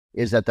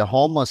is that the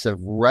homeless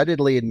have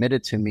readily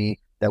admitted to me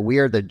that we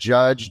are the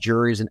judge,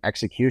 juries, and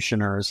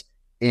executioners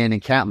in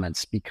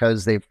encampments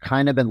because they've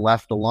kind of been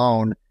left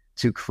alone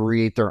to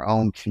create their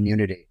own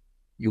community.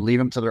 You leave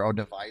them to their own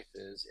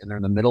devices and they're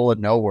in the middle of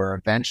nowhere.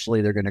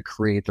 Eventually, they're going to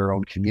create their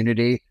own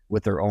community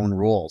with their own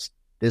rules.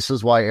 This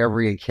is why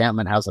every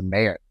encampment has a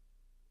mayor.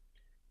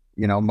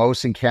 You know,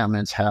 most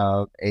encampments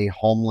have a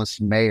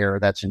homeless mayor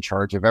that's in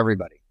charge of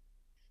everybody.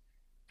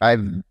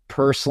 I've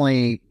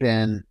personally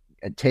been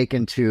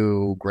taken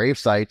to grave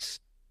sites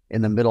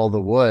in the middle of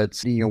the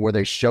woods, you know, where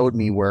they showed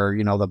me where,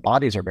 you know, the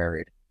bodies are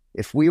buried.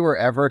 If we were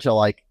ever to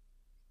like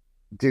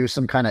do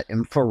some kind of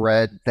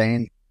infrared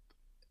thing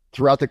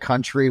throughout the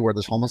country where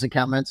there's homeless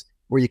encampments,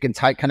 where you can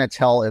kind of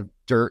tell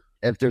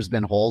if there's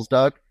been holes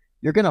dug,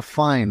 you're going to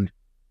find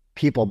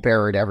people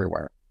buried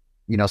everywhere,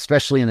 you know,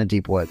 especially in the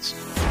deep woods.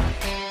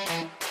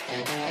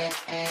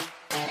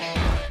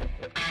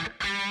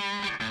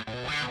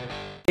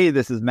 Hey,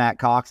 this is Matt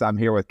Cox. I'm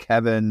here with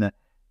Kevin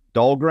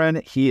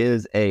Dahlgren. He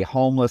is a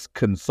homeless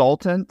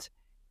consultant,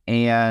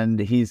 and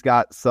he's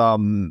got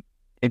some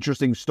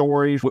interesting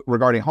stories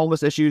regarding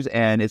homeless issues,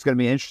 and it's going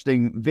to be an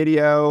interesting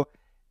video.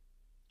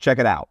 Check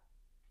it out.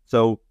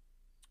 So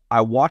I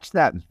watched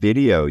that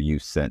video you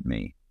sent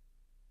me.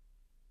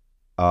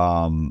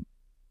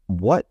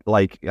 What,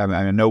 like, I mean,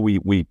 I know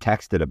we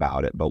texted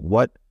about it, but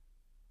what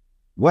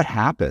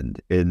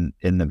happened in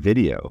the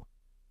video?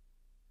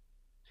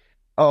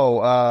 Oh,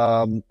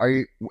 are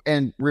you,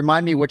 and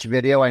remind me which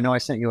video? I know I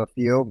sent you a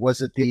few.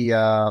 Was it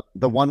the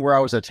one where I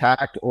was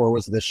attacked, or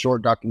was it the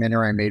short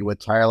documentary I made with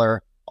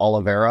Tyler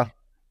Oliveira?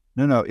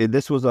 No.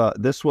 This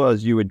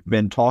was you had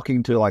been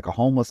talking to like a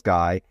homeless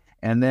guy,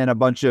 and then a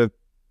bunch of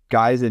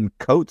guys in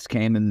coats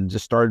came and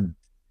just started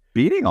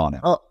beating on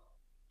him.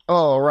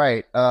 Oh,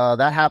 right.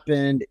 That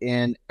happened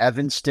in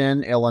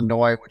Evanston,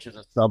 Illinois, which is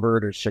a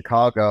suburb of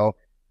Chicago,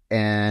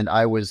 and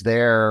I was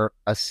there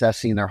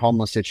assessing their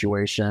homeless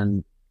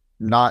situation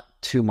not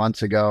 2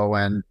 months ago,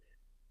 and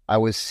I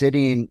was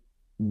sitting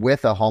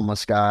with a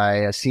homeless guy,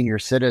 a senior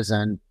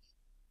citizen,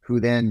 who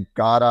then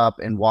got up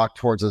and walked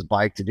towards his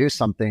bike to do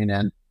something,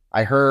 and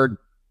I heard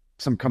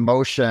some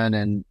commotion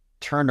and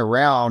turned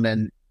around,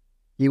 and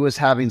he was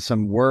having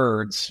some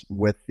words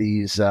with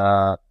these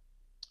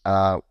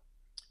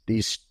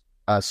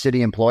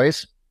city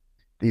employees,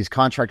 these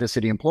contracted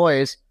city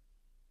employees,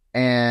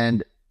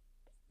 and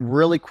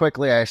really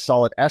quickly I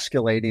saw it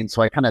escalating,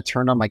 so I kind of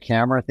turned on my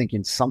camera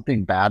thinking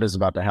something bad is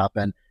about to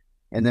happen.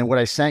 And then what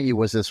I sent you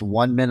was this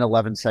 1 minute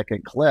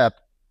 11-second clip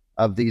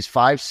of these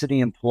 5 city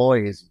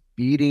employees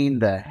beating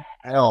the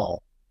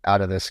hell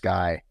out of this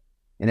guy.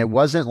 And it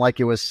wasn't like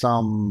it was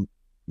some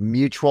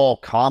mutual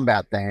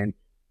combat thing.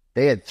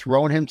 They had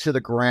thrown him to the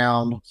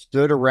ground,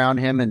 stood around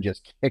him, and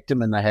just kicked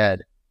him in the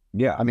head.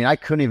 Yeah. I mean, I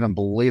couldn't even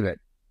believe it.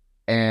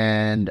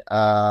 And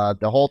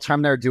the whole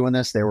time they were doing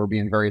this, they were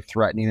being very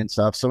threatening and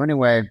stuff. So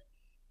anyway,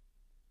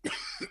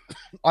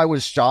 I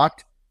was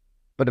shocked.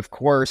 But of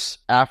course,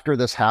 after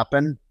this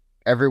happened,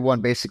 everyone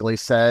basically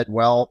said,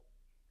 well,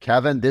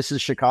 Kevin, this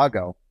is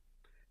Chicago.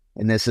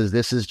 And this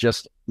is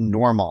just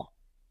normal.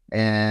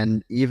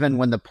 And even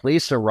when the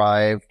police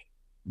arrived,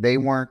 they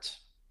weren't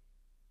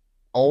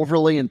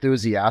overly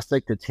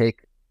enthusiastic to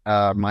take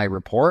my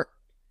report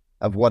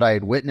of what I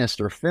had witnessed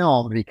or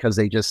filmed, because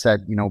they just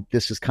said, you know,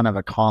 this is kind of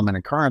a common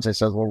occurrence. I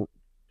said, well,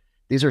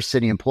 these are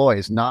city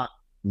employees, not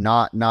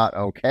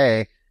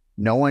okay.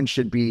 No one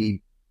should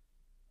be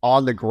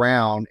on the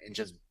ground and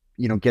just,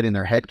 you know, getting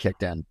their head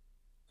kicked in.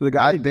 So the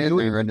guy I've been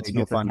there and it's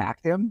no fun.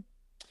 Attacked him?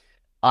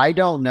 I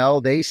don't know.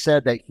 They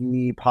said that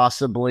he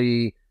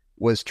possibly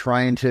was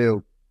trying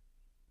to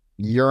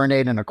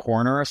urinate in a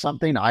corner or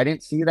something. I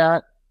didn't see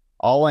that.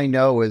 All I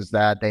know is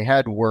that they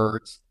had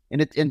words.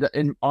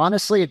 And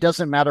honestly, it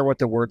doesn't matter what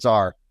the words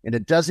are. And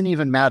it doesn't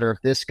even matter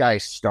if this guy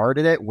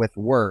started it with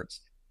words.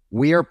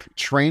 We are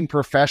trained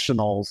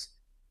professionals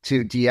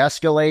to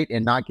de-escalate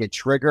and not get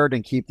triggered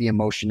and keep the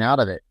emotion out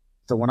of it.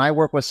 So when I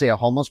work with, say, a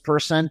homeless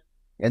person,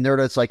 and they're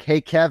just like,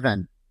 hey,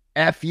 Kevin,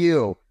 F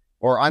you,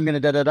 or I'm going to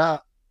da-da-da.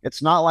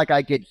 It's not like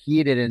I get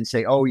heated and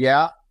say, oh,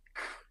 yeah,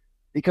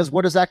 because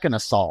what is that going to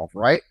solve,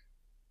 right?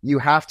 You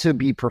have to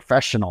be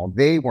professional.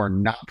 They were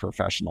not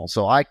professional.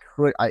 So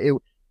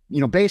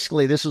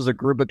basically, this was a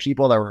group of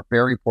people that were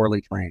very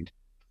poorly trained.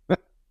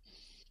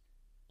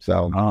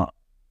 So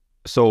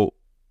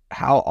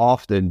how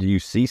often do you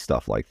see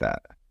stuff like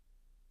that?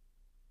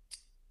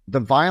 The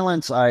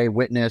violence I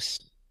witness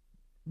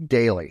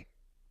daily,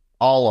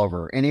 all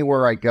over,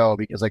 anywhere I go,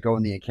 because I go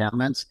in the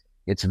encampments,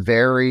 it's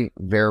very,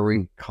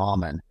 very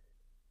common.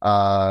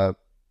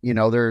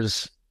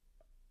 There's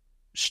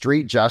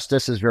street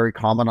justice is very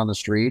common on the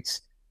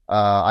streets.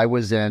 I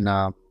was in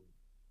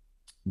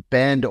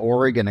Bend,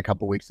 Oregon a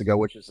couple weeks ago,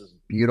 which is this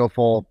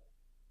beautiful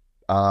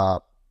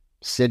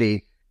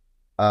city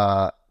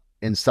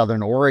in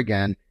southern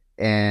Oregon,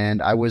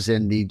 and I was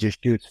in the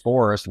Deschutes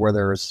Forest where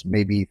there's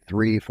maybe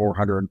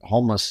 300-400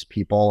 homeless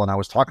people, and I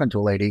was talking to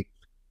a lady,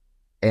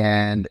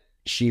 and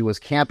she was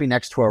camping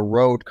next to a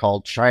road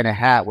called China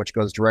Hat, which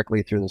goes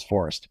directly through this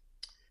forest.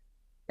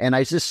 And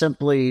I just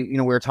simply,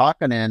 we were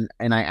talking and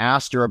I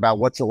asked her about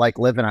what's it like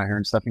living out here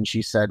and stuff. And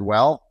she said,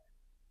 well,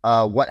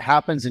 what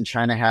happens in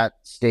China Hat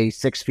stays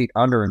 6 feet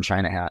under in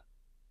China Hat.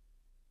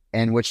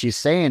 And what she's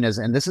saying is,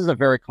 and this is a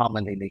very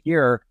common thing to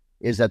hear,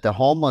 is that the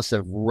homeless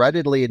have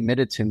readily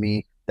admitted to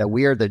me that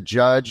we are the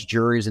judge,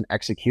 juries, and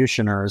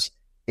executioners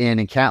in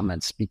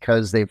encampments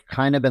because they've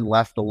kind of been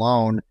left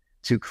alone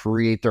to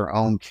create their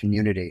own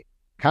community.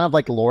 Kind of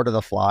like Lord of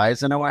the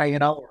Flies in a way,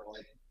 or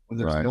like when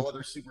there's no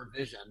other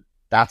supervision,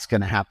 that's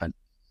going to happen.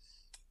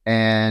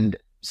 And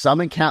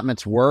some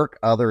encampments work,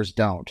 others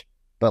don't.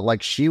 But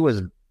like she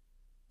was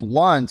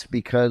blunt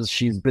because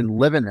she's been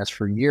living this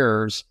for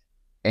years,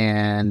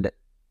 and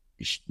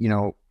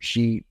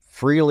she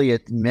freely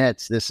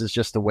admits this is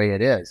just the way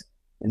it is.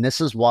 And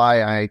this is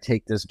why I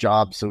take this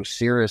job so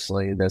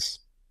seriously. This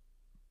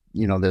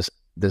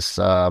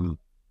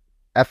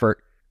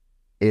effort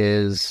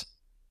is,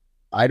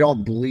 I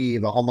don't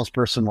believe a homeless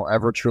person will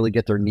ever truly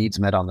get their needs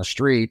met on the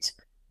streets.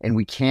 And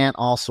we can't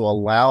also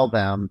allow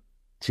them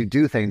to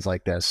do things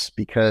like this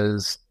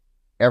because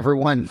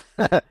everyone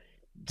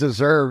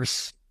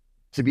deserves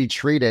to be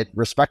treated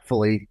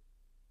respectfully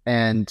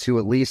and to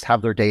at least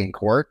have their day in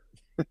court.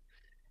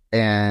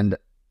 And,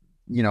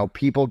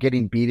 people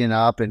getting beaten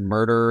up and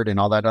murdered and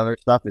all that other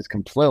stuff is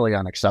completely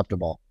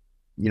unacceptable.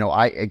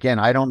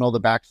 I don't know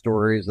the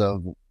backstories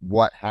of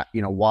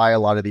why a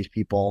lot of these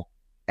people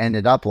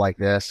ended up like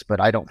this, but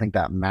I don't think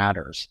that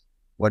matters.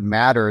 What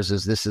matters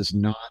is this is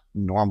not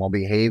normal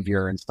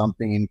behavior and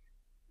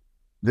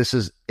this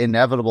is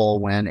inevitable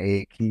when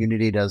a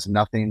community does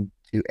nothing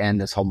to end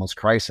this homeless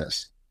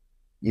crisis.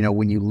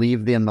 When you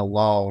leave them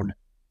alone,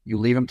 you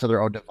leave them to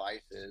their own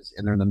devices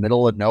and they're in the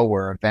middle of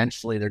nowhere.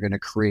 Eventually they're going to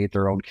create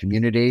their own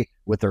community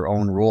with their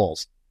own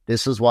rules.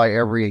 This is why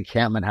every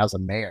encampment has a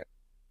mayor.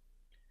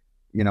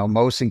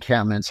 Most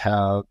encampments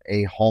have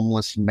a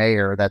homeless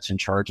mayor that's in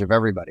charge of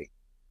everybody.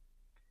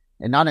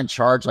 And not in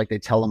charge like they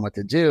tell them what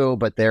to do,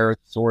 but they're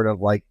sort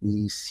of like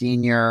the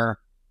senior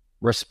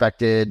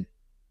respected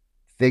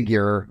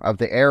figure of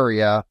the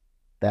area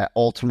that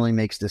ultimately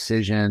makes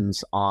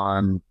decisions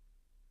on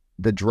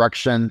the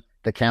direction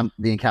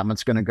the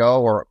encampment's going to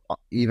go, or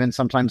even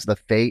sometimes the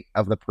fate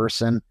of the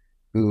person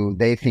who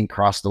they think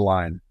crossed the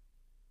line.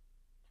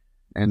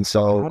 And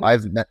so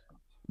I've met,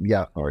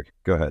 All right,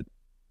 go ahead.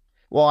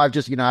 Well,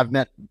 I've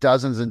met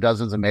dozens and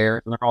dozens of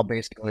mayors, and they're all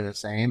basically the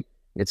same.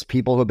 It's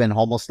people who've been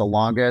homeless the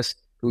longest,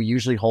 who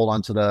usually hold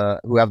on to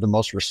who have the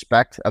most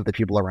respect of the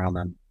people around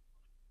them.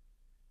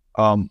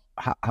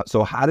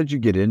 So how did you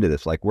get into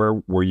this? Like, where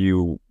were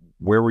you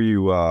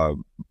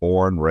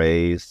born,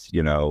 raised,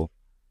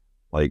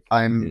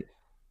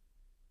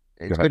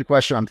 It's a good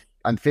question.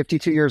 I'm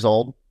 52 years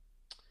old,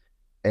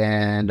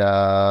 and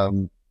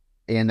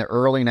in the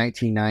early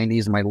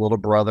 1990s, my little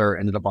brother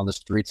ended up on the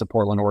streets of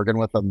Portland, Oregon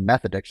with a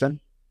meth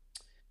addiction.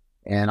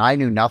 And I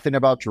knew nothing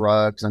about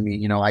drugs. I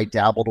mean, I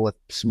dabbled with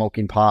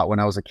smoking pot when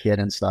I was a kid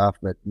and stuff,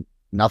 but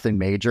nothing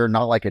major,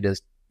 not like it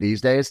is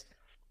these days.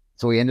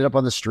 So we ended up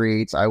on the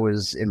streets. I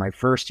was in my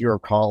first year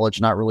of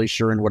college, not really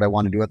sure in what I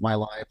want to do with my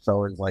life. So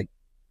I was like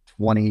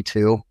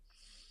 21,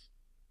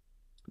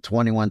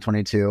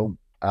 22.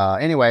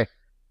 Anyway,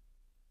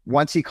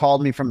 once he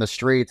called me from the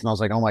streets and I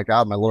was like, oh my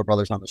God, my little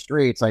brother's on the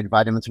streets. I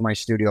invited him into my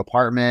studio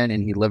apartment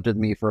and he lived with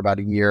me for about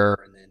a year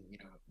and then,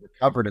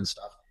 recovered and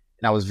stuff.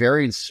 And I was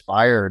very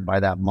inspired by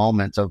that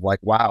moment of like,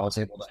 wow, I was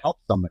able to help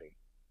somebody.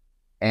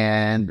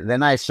 And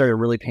then I started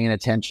really paying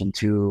attention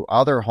to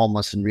other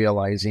homeless and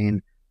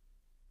realizing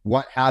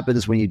what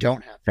happens when you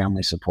don't have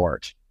family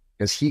support.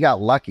 Because he got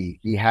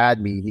lucky. He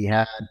had me. He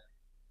had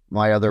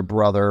my other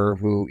brother,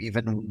 who,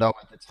 even though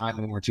at the time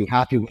we weren't too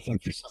happy with him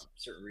for some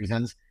certain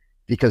reasons,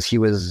 because he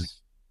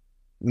was,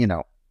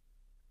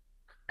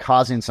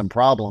 causing some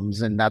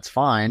problems, and that's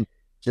fine.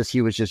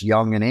 He was just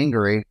young and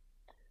angry.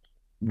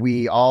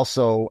 He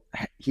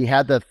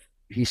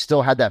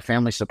still had that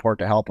family support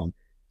to help him.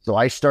 So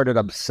I started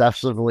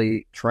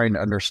obsessively trying to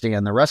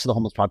understand the rest of the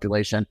homeless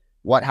population.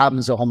 What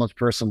happens to a homeless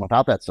person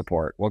without that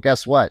support? Well,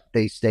 guess what?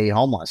 They stay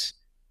homeless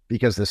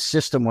because the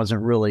system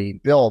wasn't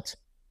really built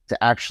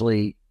to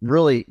actually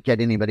really get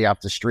anybody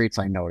off the streets,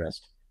 I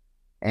noticed.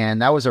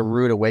 And that was a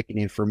rude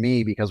awakening for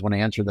me, because when I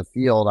entered the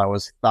field, I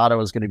thought I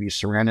was going to be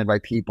surrounded by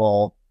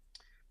people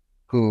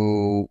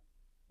who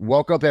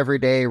woke up every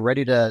day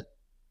ready to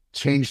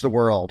change the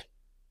world.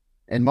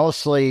 And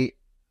mostly,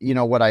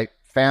 what I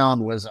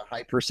found was a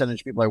high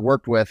percentage of people I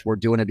worked with were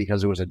doing it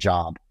because it was a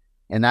job.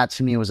 And that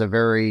to me was a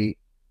very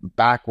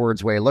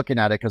backwards way of looking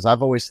at it, because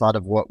I've always thought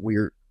of what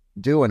we're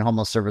doing,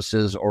 homeless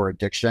services or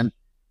addiction,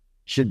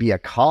 should be a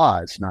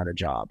cause, not a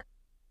job.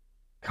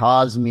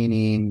 Cause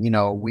meaning,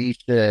 we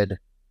should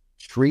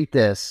treat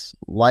this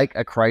like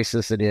a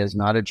crisis it is,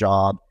 not a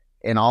job,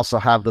 and also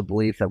have the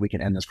belief that we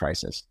can end this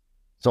crisis.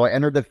 So I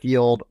entered the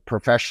field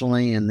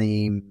professionally in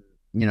the,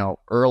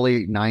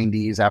 early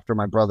 90s after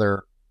my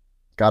brother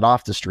got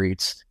off the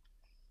streets.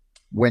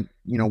 Went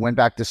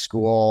back to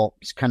school,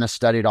 kind of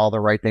studied all the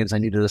right things I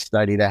needed to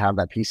study to have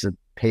that piece of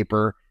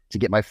paper to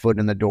get my foot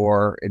in the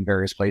door in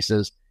various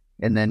places.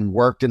 and then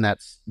worked in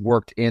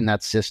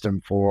that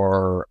system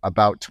for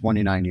about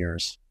 29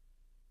 years,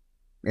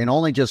 and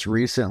only just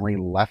recently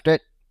left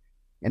it.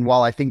 And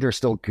while I think there's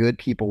still good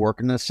people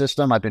working in the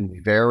system, I've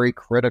been very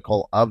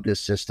critical of this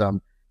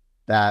system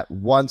that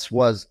once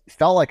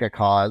felt like a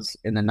cause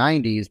in the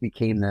 90s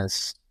became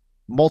this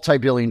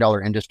multi-billion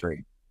dollar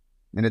industry.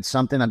 And it's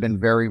something I've been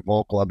very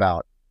vocal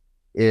about,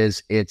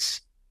 is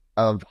it's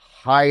a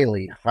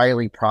highly,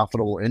 highly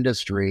profitable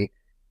industry.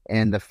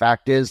 And the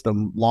fact is, the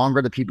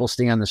longer the people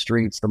stay on the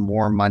streets, the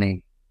more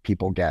money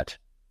people get.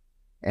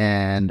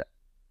 And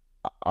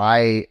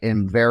I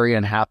am very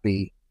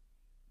unhappy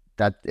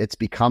that it's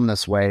become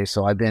this way.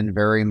 So I've been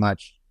very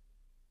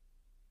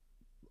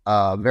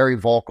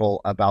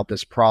vocal about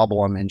this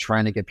problem and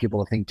trying to get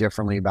people to think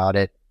differently about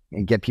it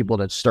and get people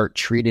to start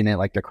treating it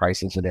like the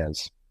crisis it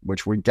is,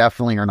 which we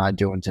definitely are not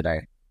doing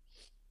today.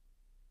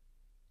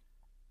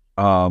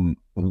 So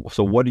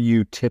what do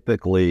you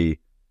typically,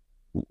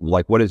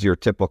 like, what is your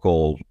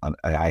typical,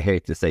 I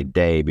hate to say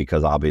day,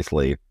 because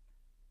obviously this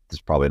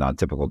is probably not a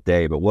typical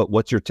day, but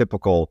what's your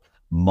typical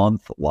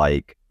month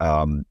like?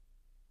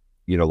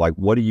 Like,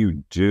 what do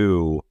you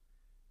do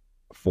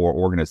for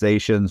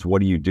organizations?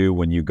 What do you do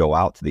when you go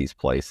out to these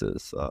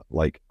places?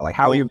 Like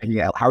how are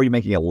you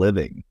making a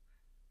living?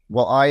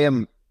 Well,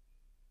 I'm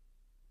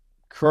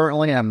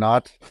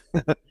not.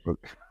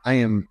 I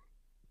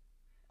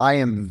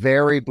am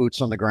very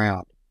boots on the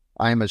ground.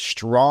 I am a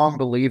strong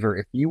believer.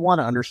 If you want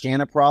to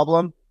understand a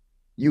problem,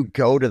 you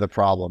go to the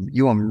problem,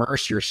 you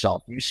immerse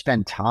yourself, you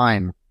spend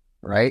time,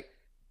 right?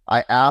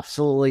 I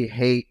absolutely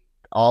hate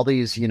all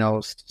these,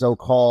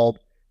 so-called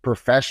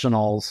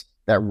professionals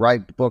that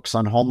write books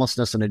on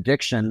homelessness and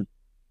addiction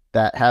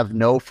that have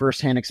no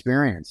firsthand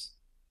experience.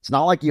 It's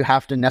not like you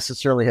have to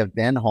necessarily have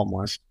been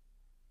homeless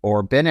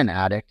or been an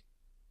addict,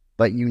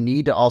 but you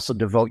need to also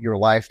devote your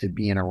life to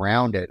being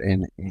around it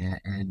and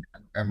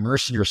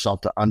immerse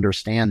yourself to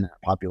understand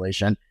that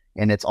population.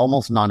 And it's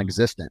almost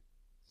non-existent.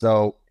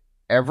 So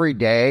every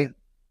day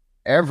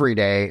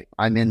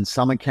I'm in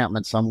some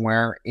encampment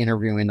somewhere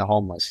interviewing the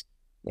homeless.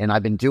 And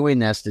I've been doing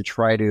this to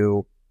try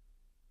to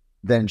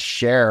then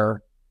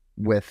share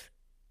with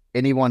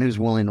anyone who's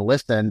willing to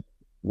listen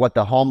what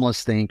the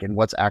homeless think and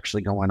what's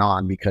actually going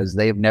on, because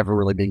they've never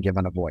really been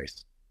given a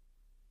voice.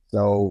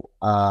 So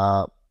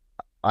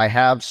I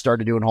have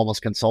started doing homeless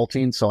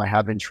consulting. So I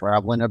have been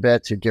traveling a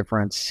bit to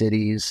different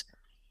cities,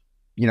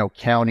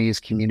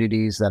 counties,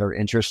 communities that are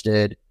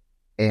interested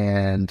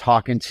in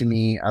talking to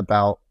me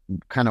about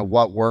kind of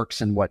what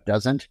works and what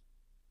doesn't,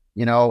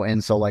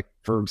 and so, like,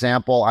 for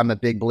example, I'm a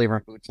big believer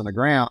in boots on the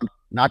ground,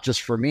 not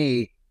just for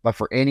me, but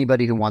for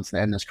anybody who wants to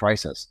end this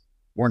crisis.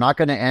 We're not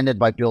going to end it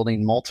by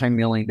building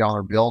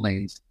multi-million-dollar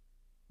buildings,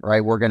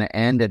 right? We're going to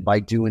end it by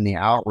doing the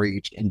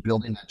outreach and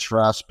building that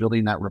trust,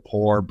 building that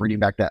rapport, bringing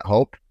back that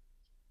hope.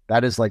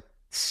 That is like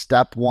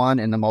step one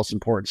and the most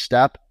important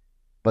step,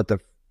 but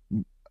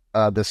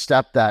the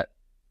step that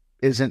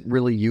isn't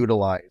really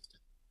utilized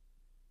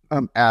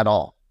at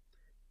all.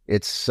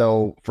 It's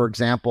so, for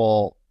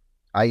example,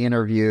 I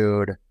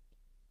interviewed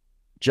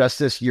just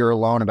this year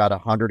alone about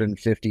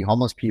 150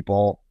 homeless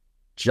people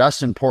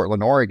just in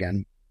Portland,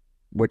 Oregon,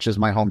 which is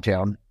my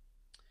hometown.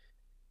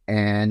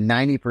 And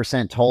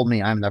 90% told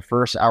me I'm the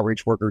first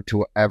outreach worker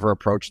to ever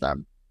approach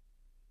them.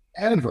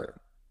 Ever.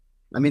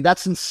 I mean,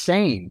 that's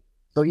insane.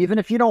 So even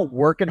if you don't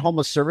work in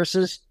homeless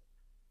services,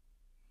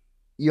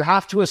 you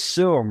have to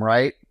assume,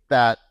 right,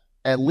 that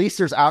at least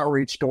there's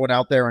outreach going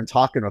out there and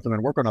talking with them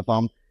and working with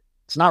them.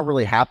 It's not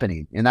really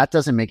happening. And that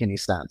doesn't make any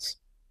sense.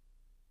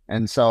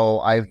 And so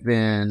I've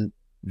been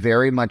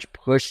very much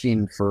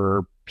pushing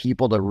for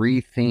people to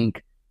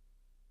rethink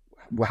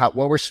what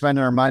we're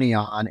spending our money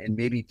on and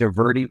maybe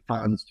diverting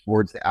funds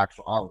towards the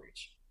actual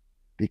outreach,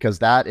 because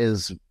that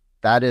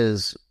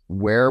is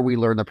where we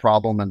learn the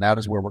problem, and that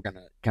is where we're going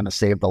to kind of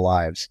save the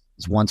lives,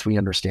 is once we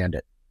understand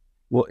it.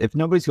 Well, if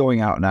nobody's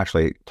going out and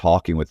actually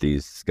talking with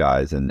these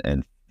guys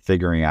and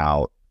figuring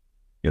out,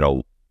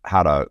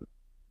 how to,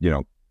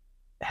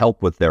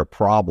 help with their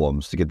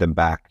problems to get them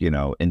back,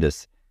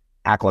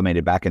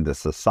 acclimated back into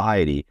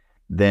society,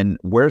 then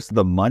where's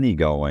the money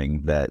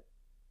going that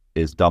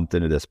is dumped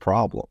into this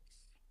problem?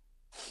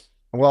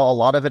 Well, a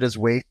lot of it is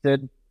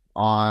wasted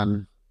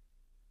on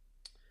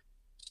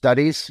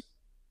studies,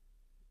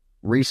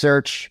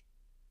 research,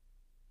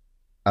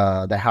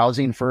 the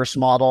housing first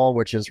model,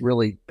 which is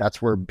really,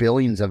 that's where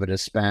billions of it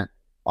is spent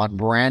on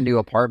brand new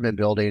apartment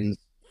buildings,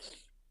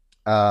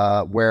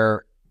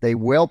 where they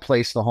will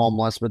place the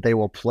homeless, but they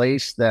will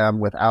place them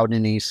without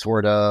any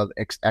sort of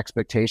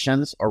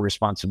expectations or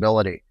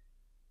responsibility.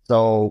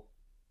 So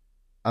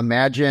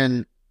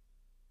imagine,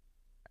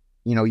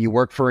 you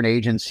work for an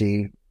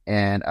agency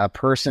and a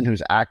person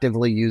who's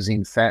actively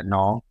using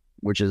fentanyl,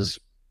 which is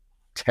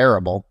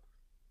terrible.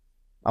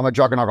 I'm a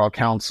drug and alcohol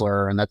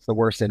counselor, and that's the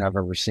worst thing I've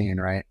ever seen,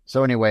 right?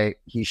 So anyway,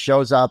 he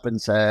shows up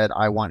and said,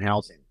 I want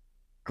housing.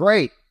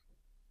 Great.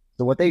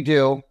 So what they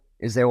do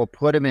is they will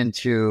put him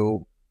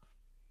into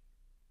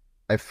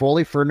a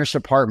fully furnished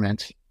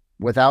apartment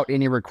without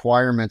any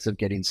requirements of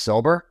getting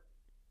sober,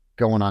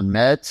 going on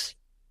meds,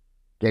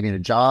 getting a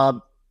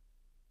job,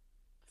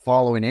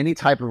 following any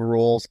type of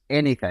rules,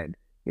 anything.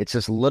 It's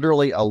just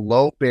literally a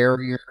low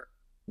barrier.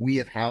 We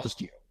have housed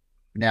you.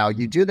 Now,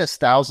 you do this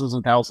thousands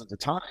and thousands of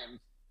times.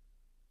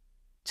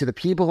 To the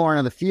people who aren't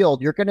in the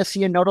field, you're going to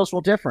see a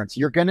noticeable difference.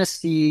 You're going to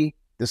see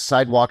the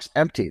sidewalks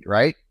emptied,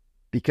 right?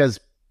 Because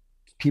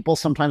people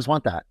sometimes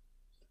want that.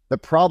 The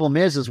problem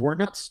is we're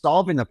not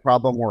solving the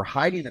problem. We're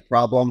hiding the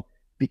problem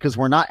because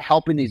we're not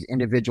helping these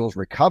individuals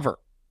recover.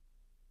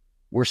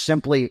 We're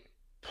simply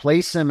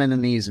place them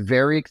in these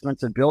very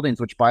expensive buildings,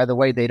 which, by the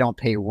way, they don't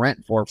pay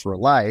rent for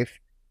life.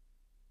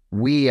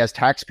 We as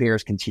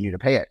taxpayers continue to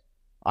pay it.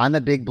 I'm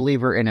a big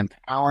believer in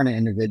empowering an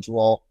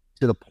individual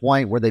to the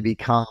point where they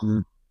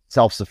become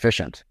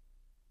self-sufficient,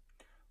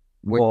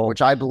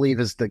 which I believe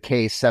is the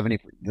case.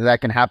 That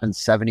can happen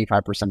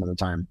 75% of the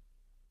time.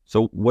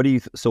 So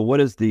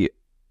what's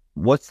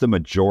the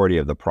majority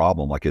of the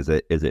problem? Like, is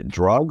it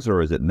drugs,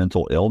 or is it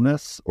mental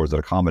illness, or is it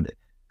a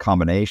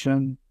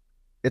combination?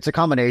 It's a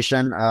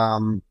combination.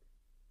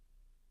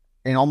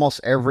 In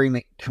almost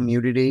every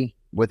community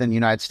within the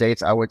United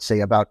States, I would say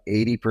about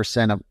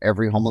 80% of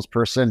every homeless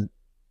person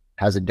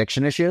has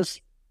addiction issues,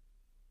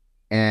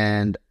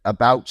 and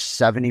about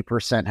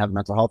 70% have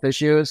mental health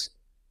issues.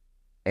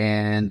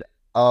 And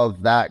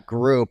of that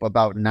group,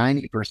 about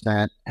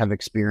 90% have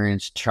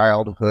experienced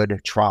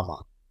childhood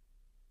trauma.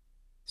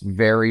 It's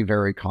very,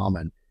 very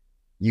common.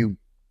 You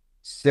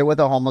sit with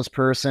a homeless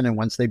person, and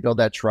once they build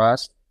that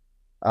trust,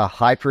 a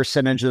high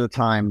percentage of the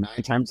time,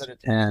 9 times out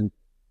of 10,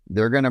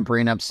 they're going to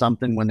bring up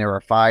something when they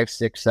were 5,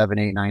 6, 7,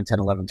 8, 9, 10,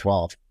 11,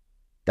 12.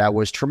 That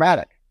was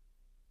traumatic,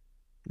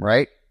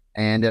 right?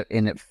 And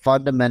it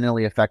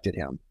fundamentally affected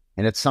him.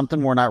 And it's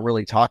something we're not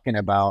really talking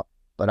about,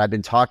 but I've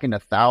been talking to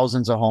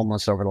thousands of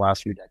homeless over the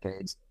last few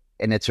decades,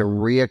 and it's a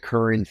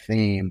reoccurring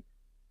theme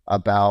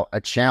about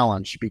a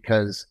challenge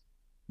because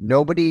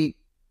nobody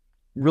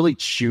really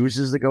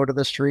chooses to go to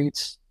the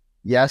streets.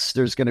 Yes,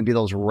 there's going to be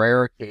those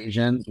rare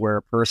occasions where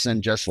a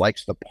person just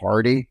likes to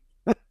party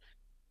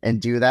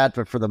and do that.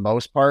 But for the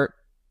most part,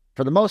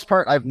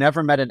 I've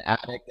never met an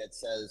addict that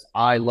says,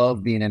 I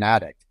love being an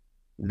addict.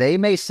 They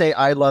may say,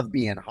 I love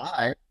being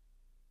high,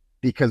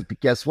 because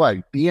guess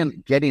what?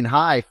 Getting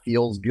high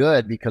feels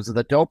good because of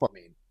the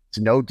dopamine. It's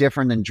no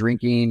different than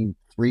drinking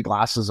 3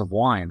 glasses of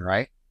wine,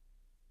 right?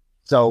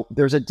 So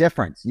there's a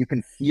difference. You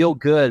can feel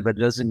good, but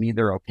it doesn't mean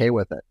they're okay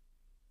with it.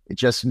 It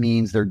just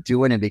means they're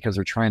doing it because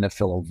they're trying to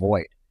fill a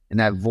void. And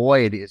that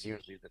void is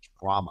usually the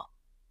trauma.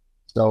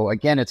 So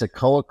again, it's a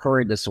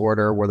co-occurring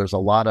disorder where there's a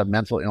lot of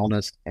mental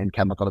illness and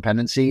chemical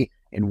dependency,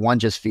 and one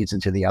just feeds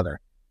into the other.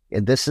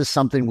 And this is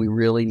something we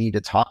really need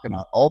to talk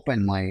about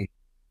openly,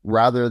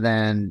 rather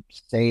than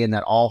saying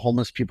that all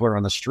homeless people are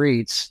on the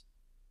streets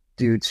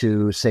due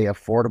to, say,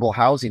 affordable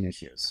housing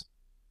issues.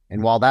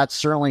 And while that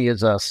certainly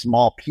is a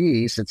small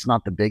piece, it's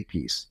not the big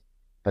piece.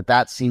 But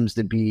that seems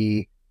to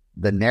be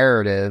the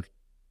narrative,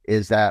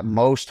 is that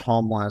most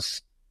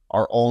homeless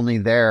are only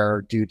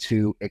there due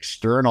to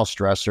external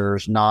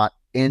stressors, not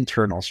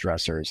internal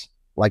stressors,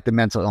 like the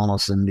mental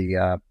illness and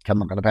the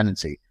chemical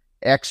dependency.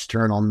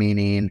 External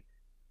meaning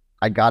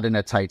I got in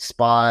a tight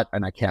spot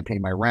and I can't pay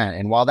my rent.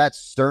 And while that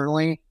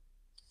certainly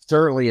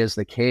is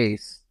the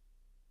case,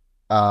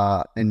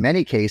 in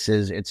many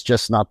cases, it's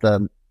just not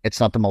the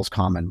most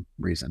common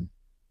reason.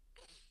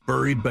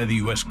 Buried by the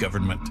U.S.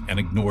 government and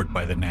ignored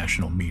by the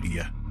national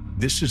media,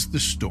 this is the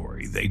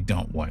story they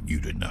don't want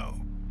you to know.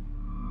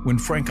 When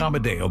Frank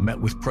Amadeo met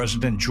with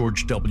President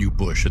George W.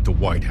 Bush at the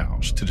White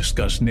House to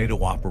discuss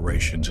NATO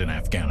operations in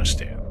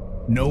Afghanistan,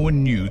 no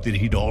one knew that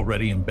he'd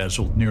already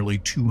embezzled nearly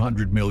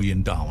 $200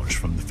 million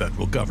from the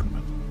federal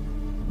government,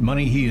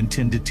 money he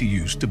intended to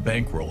use to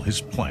bankroll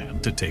his plan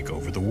to take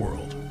over the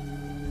world.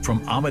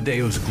 From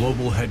Amadeo's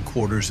global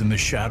headquarters in the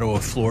shadow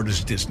of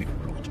Florida's Disney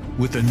World,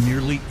 with a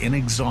nearly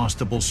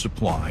inexhaustible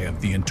supply of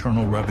the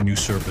Internal Revenue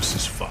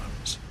Service's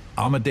funds,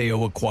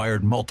 Amadeo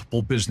acquired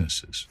multiple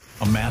businesses,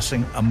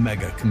 amassing a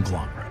mega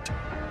conglomerate.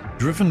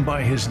 Driven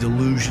by his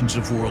delusions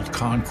of world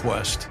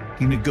conquest,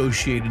 he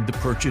negotiated the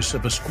purchase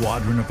of a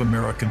squadron of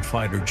American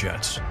fighter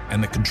jets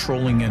and the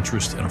controlling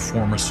interest in a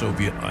former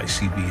Soviet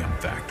ICBM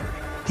factory.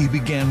 He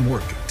began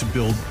working to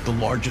build the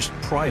largest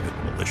private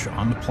militia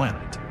on the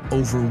planet,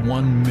 over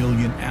 1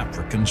 million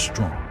Africans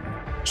strong.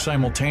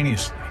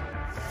 Simultaneously,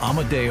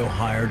 Amadeo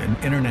hired an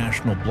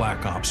international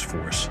black ops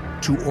force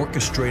to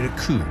orchestrate a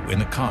coup in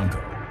the Congo,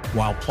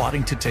 while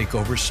plotting to take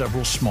over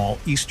several small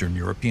Eastern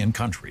European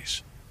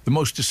countries. The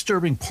most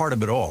disturbing part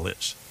of it all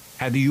is,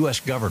 had the U.S.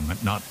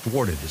 government not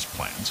thwarted his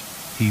plans,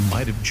 he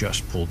might have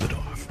just pulled it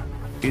off.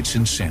 It's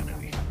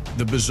insanity,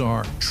 the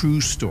bizarre,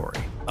 true story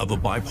of a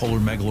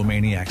bipolar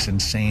megalomaniac's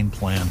insane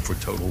plan for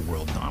total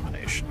world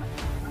domination.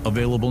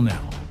 Available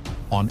now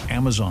on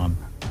Amazon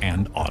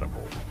and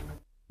Audible.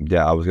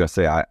 Yeah, I was going to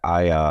say,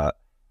 I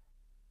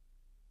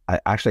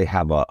actually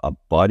have a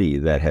buddy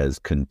that has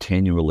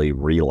continually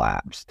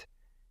relapsed.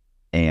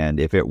 And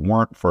if it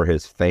weren't for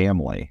his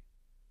family,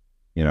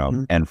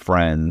 and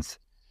friends,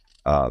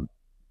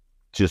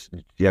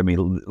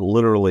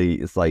 literally,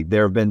 it's like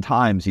there have been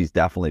times he's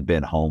definitely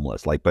been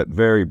homeless, but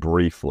very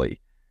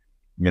briefly.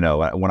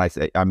 When I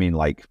say, I mean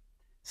like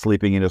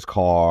sleeping in his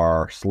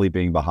car,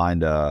 sleeping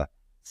behind a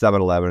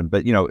 7-Eleven,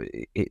 but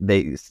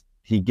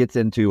he gets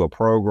into a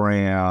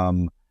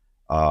program,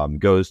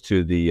 goes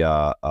to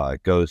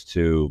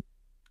the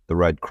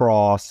Red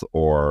Cross,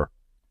 or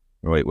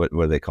wait, what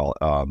do they call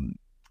it?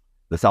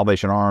 The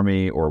Salvation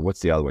Army, or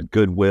what's the other one?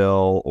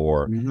 Goodwill,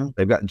 or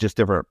they've got just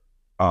different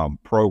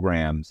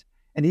programs.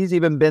 And he's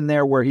even been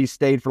there where he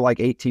stayed for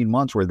like 18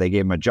 months, where they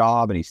gave him a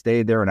job and he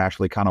stayed there and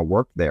actually kind of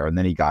worked there. And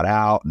then he got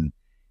out, and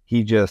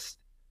he just,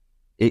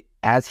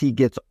 as he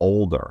gets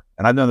older,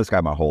 and I've known this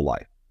guy my whole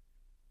life.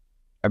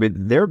 I mean,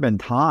 there have been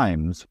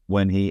times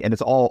when and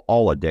it's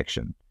all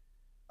addiction.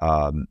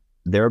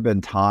 There have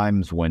been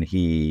times when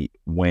he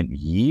went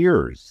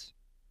years,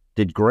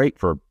 did great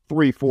for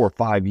 3, 4,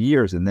 5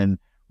 years, and then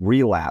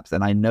relapsed.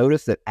 And I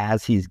noticed that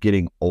as he's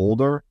getting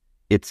older,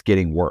 it's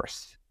getting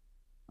worse.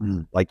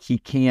 Like he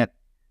can't,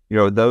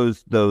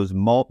 those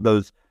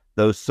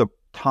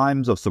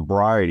times of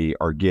sobriety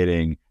are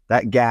getting,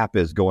 that gap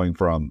is going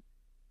from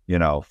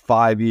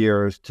 5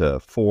 years to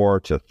 4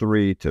 to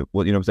 3 to,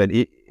 well, you know what I'm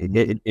saying?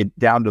 It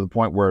down to the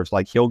point where it's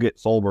like he'll get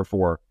sober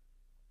for,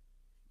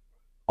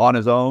 on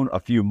his own,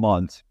 a few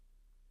months.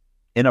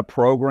 In a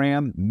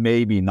program,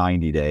 maybe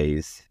 90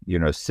 days,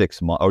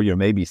 6 months, or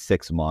maybe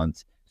 6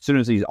 months. As soon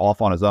as he's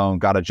off on his own,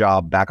 got a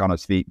job, back on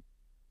his feet,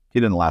 he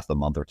didn't last a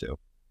month or two.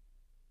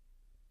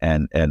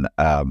 And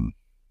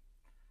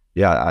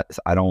yeah,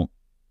 I don't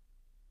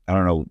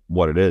know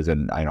what it is.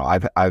 And I know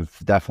I've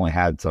definitely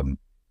had some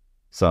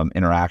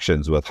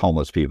interactions with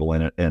homeless people,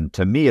 and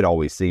to me, it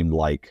always seemed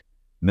like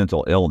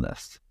mental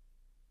illness.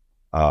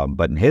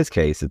 But in his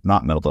case, it's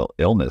not mental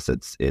illness.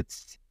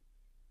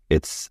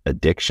 It's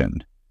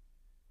addiction.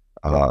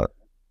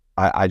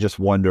 I just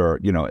wonder,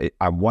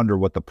 I wonder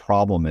what the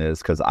problem is,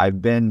 because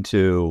I've been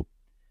to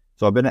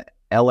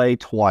LA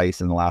twice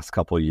in the last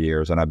couple of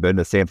years, and I've been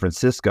to San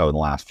Francisco in the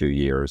last few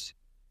years,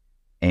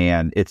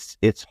 and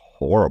it's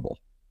horrible.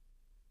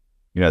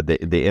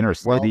 The inner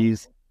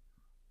cities.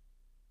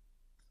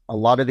 A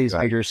lot of these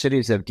major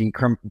cities have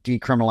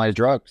decriminalized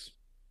drugs.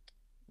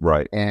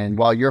 Right. And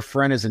while your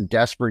friend is in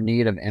desperate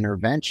need of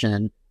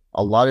intervention,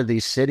 a lot of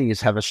these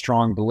cities have a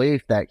strong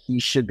belief that he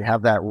should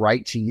have that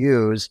right to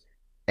use.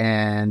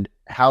 And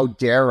how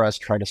dare us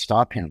try to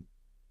stop him?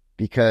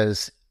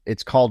 Because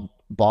it's called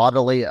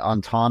bodily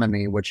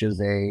autonomy, which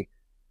is a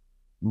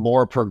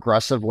more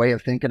progressive way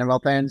of thinking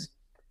about things.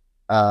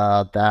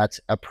 That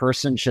a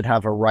person should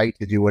have a right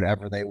to do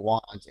whatever they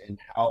want, and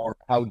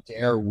how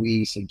dare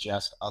we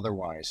suggest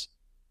otherwise?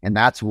 And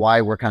that's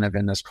why we're kind of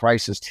in this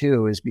crisis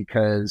too, is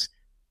because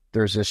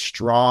there's a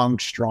strong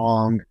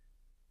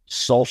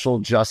social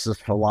justice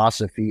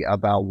philosophy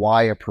about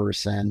why a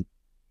person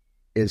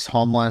is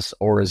homeless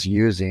or is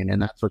using, and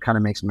that's what kind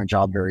of makes my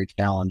job very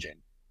challenging.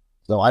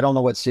 So I don't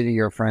know what city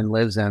your friend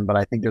lives in, but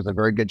I think there's a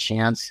very good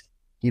chance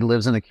he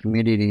lives in a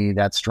community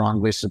that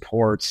strongly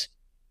supports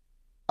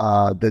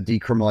the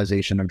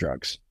decriminalization of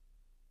drugs.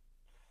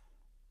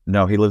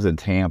 No, he lives in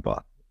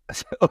Tampa.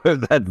 So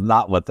that's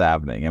not what's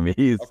happening. I mean,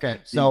 he's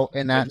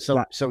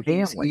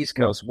East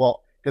Coast.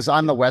 Well, because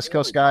I'm the West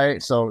Coast guy,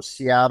 so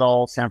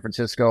Seattle, San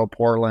Francisco,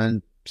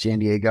 Portland, San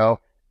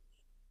Diego,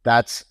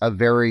 that's a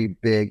very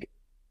big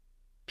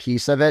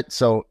piece of it.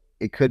 So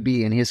it could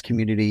be in his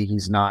community,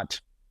 he's not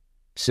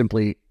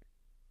simply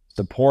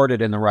supported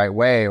in the right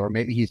way, or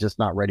maybe he's just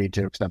not ready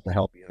to accept the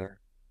help either.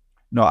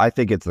 No, I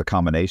think it's the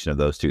combination of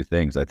those two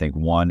things. I think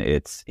one,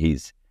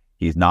 he's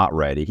not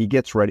ready. He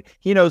gets ready.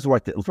 He knows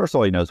first of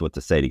all, he knows what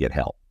to say to get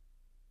help.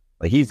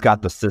 Like, he's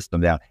got the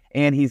system down,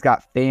 and he's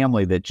got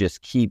family that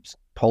just keeps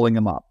pulling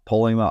him up.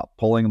 No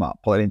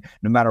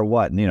matter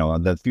what.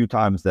 And, the few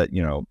times that,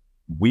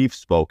 we've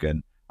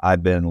spoken,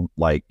 I've been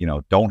like,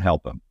 don't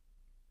help him.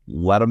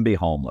 Let him be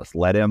homeless.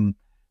 Let him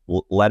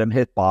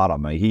hit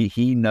bottom.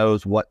 He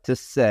knows what to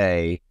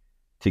say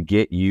to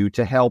get you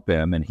to help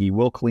him, and he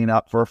will clean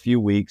up for a few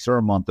weeks or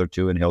a month or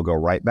two, and he'll go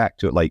right back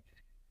to it. Like,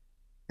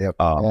 yep.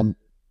 Go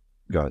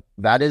ahead.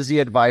 That is the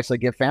advice I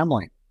give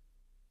family.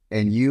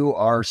 And you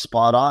are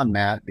spot on,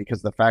 Matt,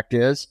 because the fact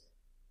is,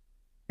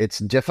 it's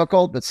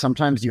difficult, but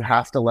sometimes you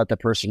have to let the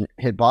person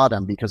hit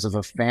bottom, because if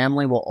a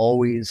family will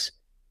always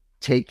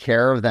take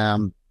care of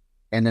them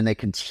and then they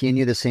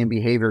continue the same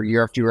behavior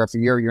year after year after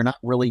year, you're not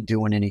really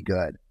doing any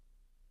good.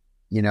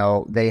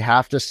 They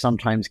have to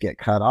sometimes get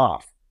cut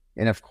off.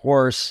 And of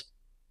course,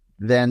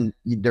 then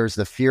there's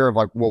the fear of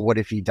like, well, what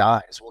if he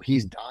dies? Well,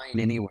 he's dying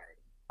anyway.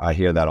 I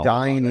hear that all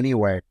dying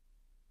anyway.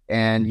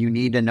 And you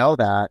need to know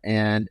that.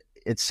 And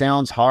it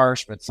sounds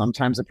harsh, but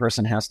sometimes a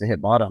person has to hit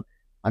bottom.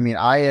 I mean,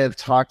 I have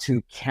talked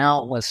to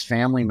countless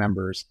family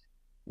members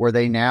where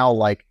they now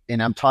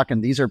and I'm talking,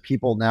 these are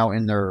people now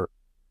in their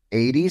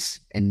 80s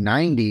and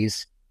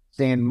 90s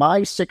saying,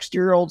 my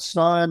 60-year-old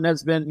son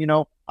has been,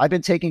 I've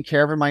been taking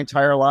care of him my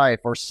entire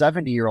life, or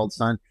 70-year-old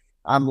son.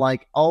 I'm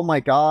like, oh my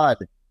God,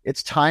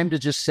 it's time to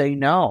just say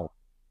no.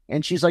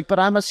 And she's like, but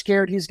I'm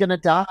scared he's going to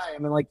die.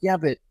 I'm like, yeah,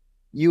 but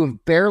you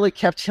have barely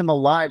kept him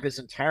alive his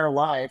entire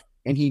life.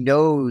 And he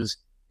knows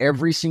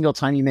every single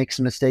time he makes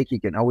a mistake, he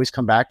can always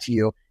come back to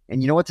you.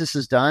 And you know what this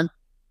has done?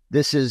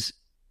 this is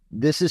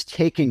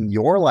taking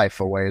your life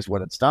away is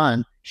what it's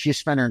done. She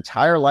spent her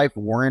entire life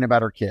worrying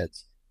about her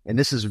kids. And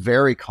this is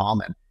very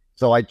common.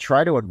 So I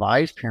try to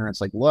advise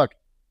parents like, look,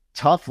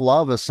 tough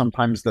love is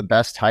sometimes the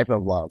best type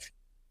of love,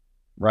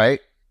 right?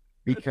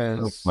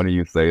 Because Why do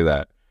you say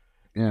that?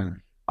 Yeah.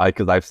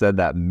 Because I've said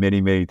that many,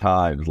 many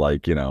times,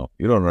 like, you don't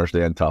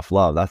understand tough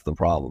love. That's the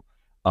problem.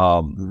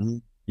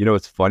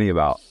 It's funny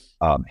about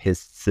his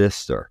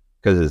sister,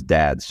 because his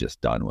dad's just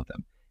done with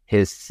him.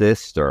 His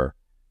sister,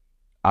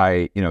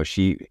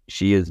 she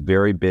is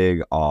very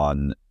big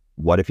on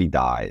what if he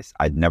dies?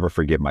 I'd never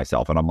forgive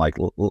myself. And I'm like,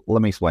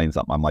 let me explain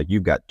something. I'm like,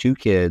 you've got 2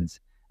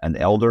 kids, an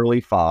elderly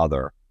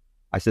father.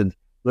 I said,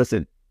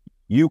 listen,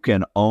 you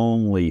can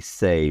only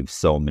save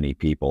so many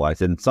people. I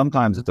said,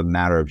 sometimes it's a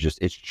matter of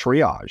it's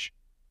triage.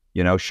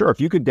 Sure, if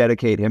you could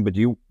dedicate him, but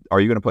are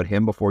you going to put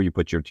him before you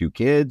put your 2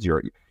 kids,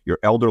 your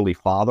elderly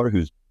father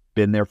who's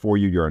been there for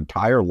you your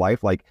entire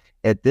life? Like,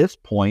 at this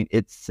point,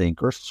 it's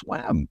sink or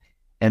swim.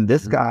 And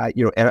this guy,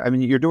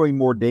 you're doing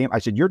more damage. I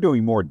said, you're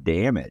doing more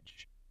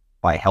damage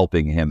by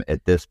helping him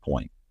at this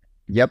point.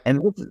 Yep.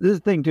 And this is the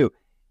thing too.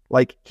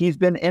 Like, he's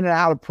been in and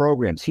out of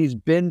programs. He's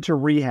been to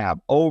rehab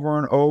over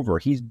and over.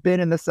 He's been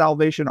in the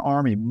Salvation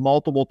Army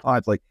multiple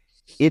times. Like,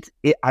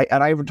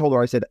 I even told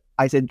her, I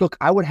said, look,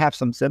 I would have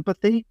some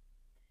sympathy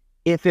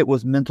if it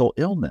was mental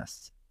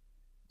illness,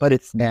 but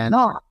it's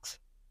not.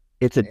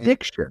 It's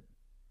addiction.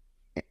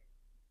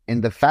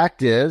 And the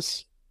fact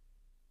is,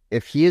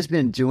 if he has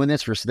been doing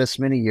this for this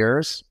many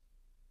years,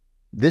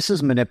 this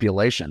is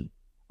manipulation.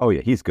 Oh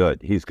yeah, he's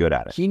good. He's good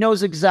at it. He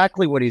knows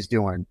exactly what he's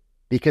doing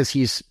because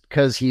he's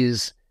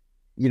he's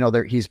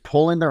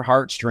pulling their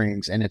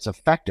heartstrings, and it's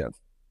effective.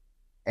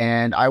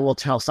 And I will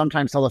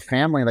sometimes tell the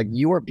family, like,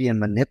 you are being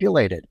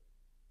manipulated,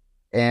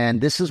 and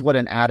this is what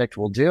an addict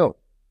will do.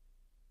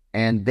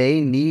 And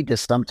they need to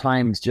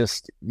sometimes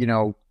just,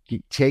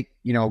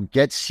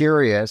 get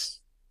serious,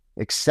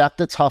 accept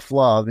the tough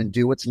love, and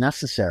do what's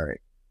necessary.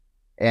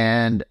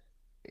 And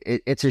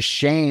it's a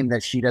shame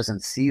that she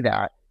doesn't see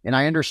that. And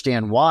I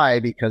understand why,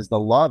 because the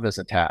love is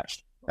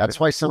attached. That's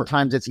why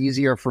sometimes it's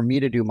easier for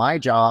me to do my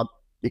job,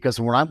 because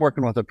when I'm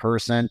working with a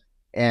person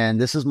and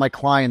this is my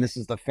client, this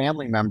is the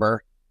family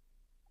member,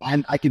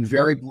 and I can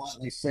very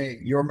bluntly say,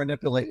 you're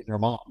manipulating your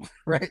mom,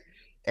 right?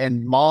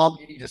 And mom,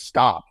 you need to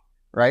stop,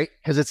 right?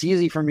 Because it's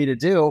easy for me to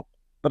do,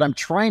 but I'm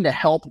trying to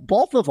help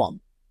both of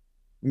them.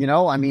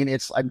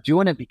 I'm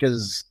doing it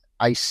because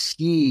I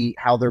see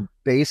how they're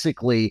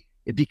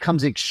it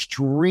becomes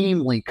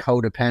extremely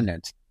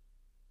codependent.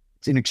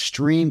 It's an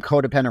extreme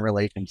codependent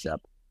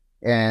relationship.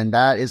 And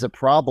that is a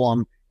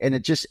problem. And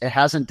it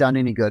hasn't done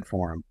any good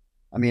for him.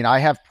 I mean, I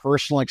have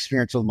personal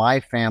experience with my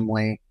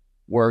family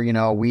where,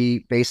 we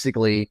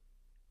basically,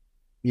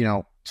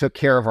 took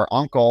care of our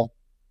uncle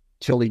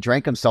till he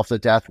drank himself to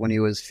death when he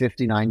was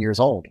 59 years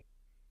old.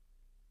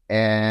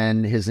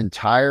 And his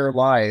entire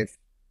life,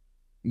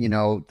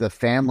 the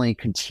family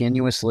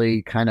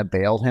continuously kind of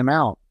bailed him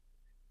out.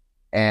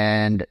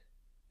 And,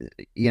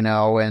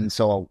 and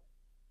so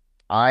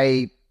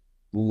I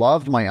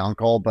loved my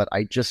uncle, but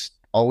I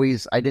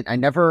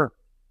never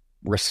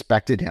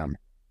respected him,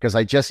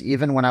 because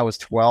even when I was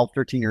 12,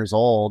 13 years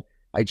old,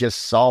 I just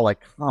saw, like,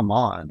 come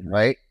on,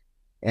 right?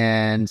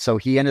 And so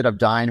he ended up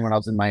dying when I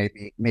was in my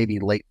maybe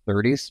late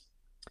 30s.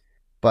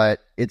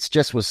 But it's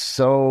just was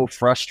so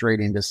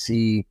frustrating to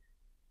see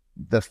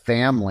the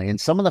family.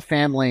 And some of the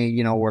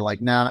family, were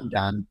like, nah, I'm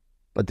done.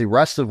 But the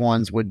rest of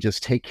ones would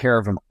just take care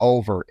of him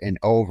over and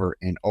over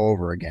and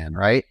over again,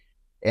 right?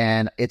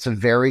 And it's a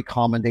very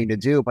common thing to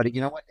do. But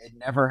you know what? It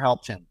never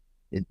helped him.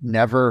 It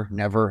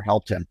never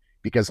helped him,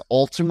 because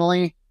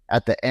ultimately,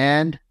 at the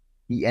end,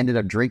 he ended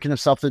up drinking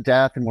himself to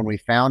death. And when we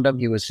found him,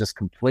 he was just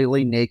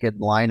completely naked,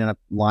 lying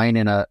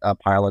in a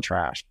pile of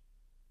trash.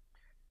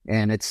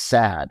 And it's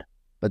sad,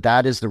 but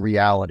that is the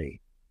reality.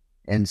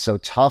 And so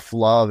tough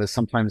love is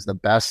sometimes the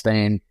best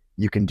thing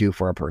you can do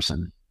for a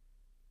person.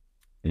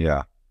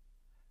 Yeah.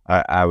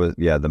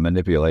 The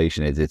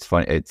manipulation is, it's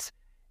funny.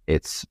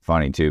 It's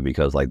funny too,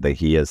 because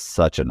he is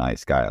such a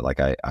nice guy. Like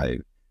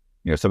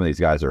some of these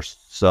guys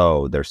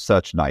they're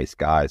such nice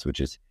guys, which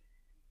is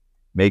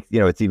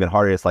it's even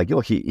harder. It's like,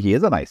 he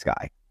is a nice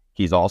guy.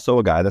 He's also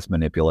a guy that's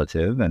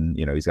manipulative, and,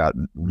 he's got,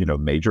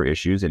 major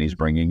issues, and he's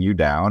bringing you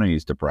down, and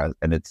he's depressed.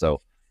 And it's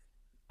so,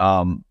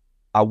 I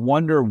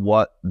wonder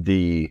what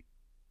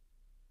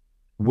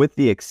with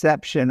the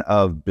exception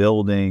of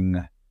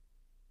building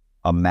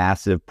a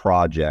massive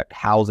project,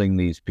 housing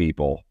these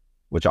people,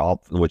 which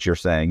you're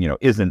saying,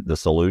 isn't the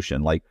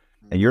solution. Like,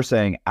 and you're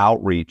saying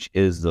outreach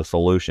is the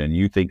solution.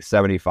 You think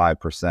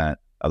 75%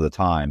 of the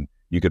time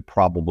you could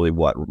probably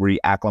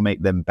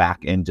reacclimate them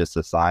back into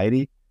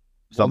society?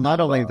 So not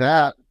only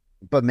that,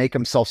 but make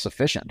them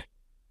self-sufficient.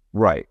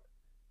 Right.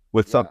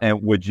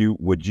 And would you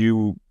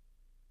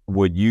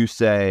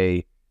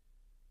say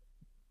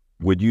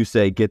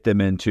get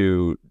them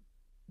into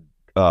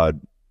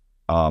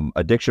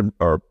addiction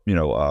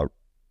or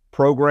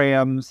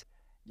programs,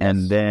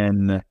 and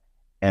then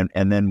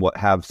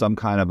have some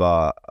kind of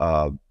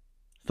a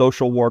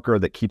social worker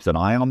that keeps an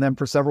eye on them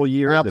for several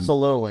years.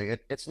 Absolutely.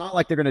 It's not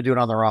like they're going to do it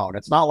on their own.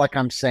 It's not like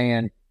I'm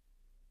saying,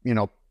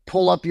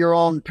 pull up your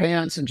own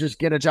pants and just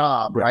get a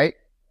job, right?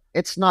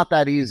 It's not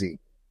that easy.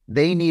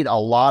 They need a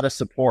lot of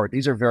support.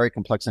 These are very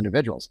complex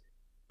individuals.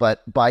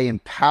 But by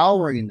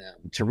empowering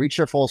them to reach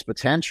their fullest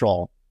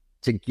potential,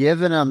 to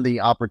giving them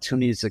the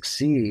opportunity to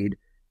succeed,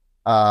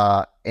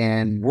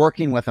 and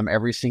working with them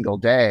every single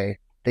day,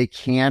 they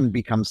can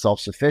become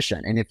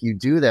self-sufficient. And if you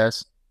do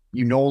this,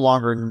 you no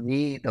longer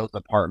need those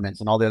apartments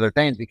and all the other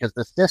things, because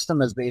the system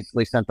has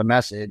basically sent the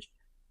message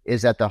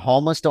is that the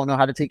homeless don't know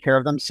how to take care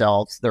of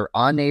themselves. They're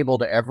unable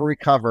to ever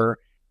recover.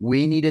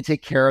 We need to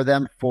take care of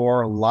them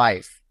for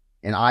life.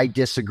 And I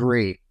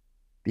disagree,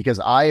 because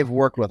I have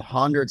worked with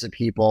hundreds of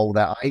people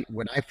that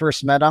when I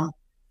first met them,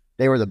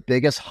 they were the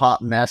biggest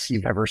hot mess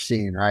you've ever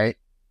seen, right?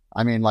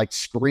 I mean, like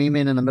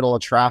screaming in the middle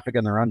of traffic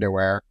in their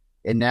underwear.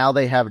 And now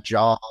they have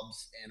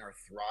jobs and are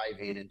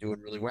thriving and doing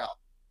really well.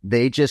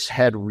 They just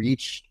had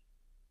reached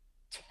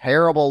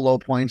terrible low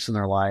points in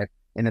their life.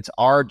 And it's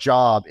our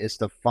job is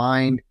to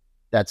find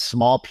that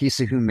small piece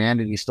of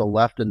humanity still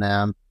left in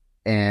them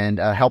and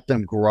help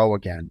them grow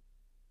again.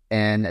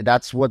 And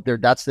that's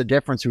the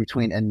difference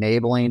between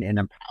enabling and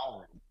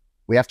empowering.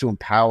 We have to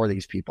empower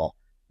these people.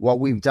 What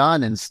we've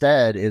done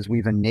instead is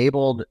we've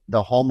enabled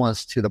the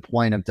homeless to the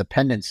point of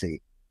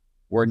dependency,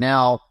 where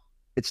now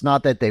it's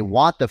not that they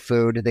want the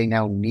food, they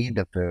now need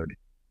the food.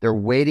 They're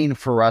waiting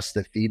for us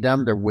to feed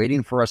them. They're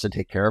waiting for us to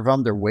take care of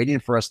them. They're waiting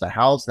for us to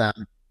house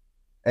them.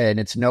 And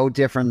it's no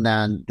different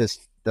than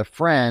the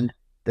friend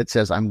that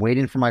says, I'm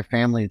waiting for my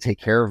family to take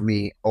care of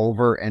me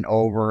over and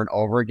over and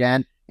over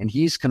again. And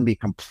he's going to be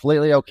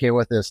completely okay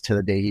with this to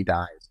the day he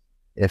dies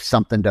if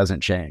something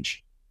doesn't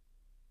change.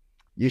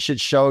 You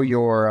should show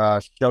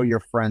your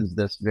friends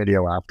this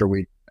video after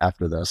we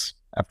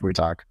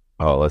talk.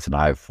 Oh, listen,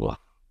 I've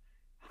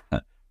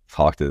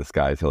talked to this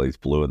guy until he's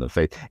blue in the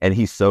face, and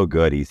he's so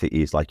good.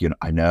 He's like,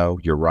 I know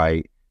you're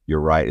right.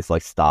 It's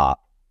like, stop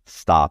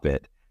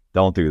it.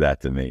 Don't do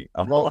that to me.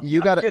 Well,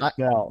 you got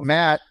to,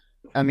 Matt.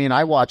 I mean,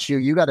 I watch you.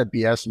 You got a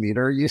BS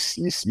meter. You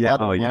yeah.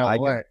 Oh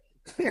yeah.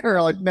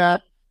 You're like,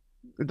 Matt.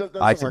 It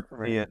doesn't work for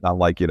me. I'm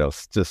like,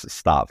 just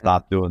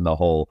stop doing the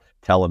whole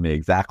telling me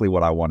exactly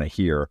what I want to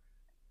hear.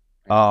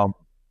 What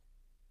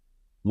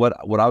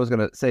I was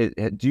gonna say,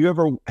 do you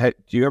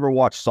ever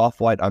watch Soft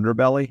White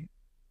Underbelly?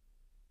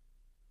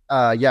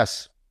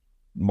 Yes.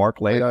 Mark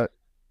Lade.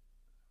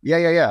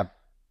 Yeah.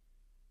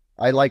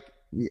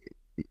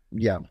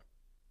 Yeah.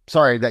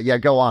 Sorry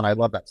go on. I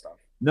love that stuff.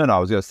 No, I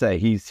was gonna say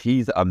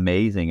he's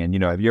amazing. And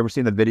have you ever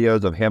seen the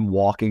videos of him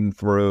walking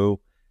through?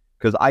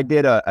 Because I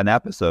did an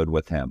episode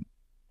with him.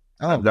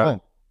 Oh,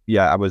 cool.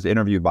 Yeah, I was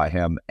interviewed by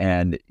him,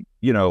 and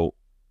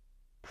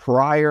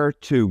prior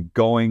to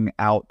going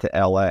out to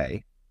LA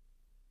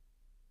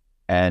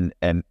and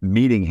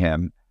meeting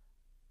him,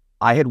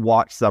 I had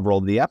watched several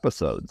of the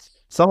episodes.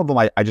 Some of them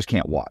I just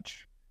can't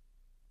watch.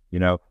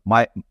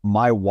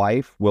 My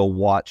wife will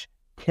watch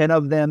 10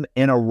 of them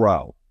in a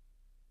row.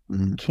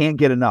 Mm-hmm. Can't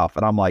get enough.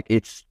 And I'm like,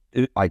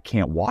 I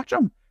can't watch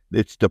them.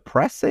 It's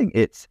depressing.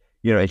 It's,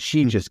 and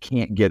she just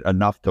can't get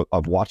enough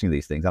of watching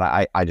these things. And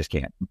I just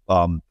can't.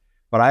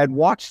 But I had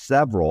watched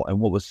several. And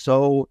what was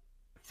so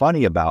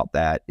funny about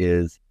that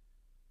is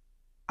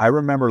I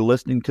remember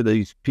listening to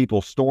these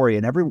people's stories,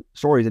 and every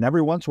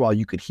once in a while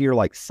you could hear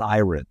like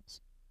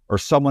sirens or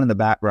someone in the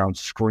background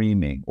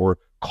screaming or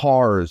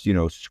cars,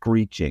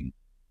 screeching.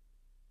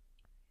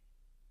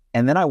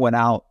 And then I went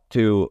out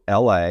to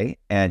LA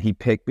and he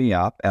picked me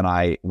up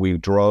and we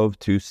drove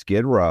to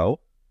Skid Row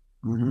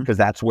because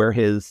that's where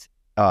his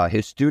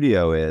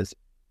studio is.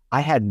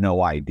 I had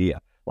no idea.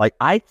 Like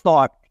I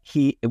thought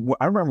I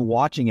remember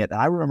watching it and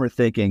I remember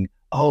thinking,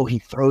 oh, he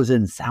throws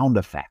in sound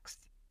effects.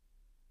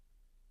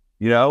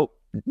 No.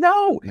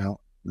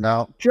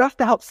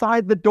 Just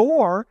outside the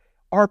door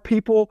are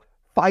people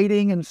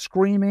fighting and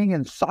screaming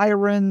and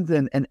sirens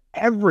and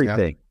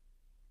everything. Yep.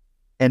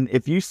 And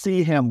if you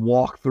see him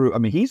walk through, I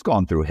mean, he's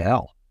gone through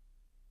hell.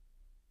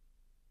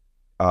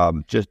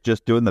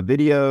 Just doing the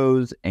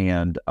videos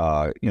and,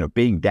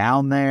 being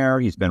down there.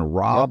 He's been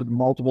robbed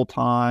multiple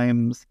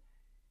times.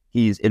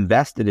 He's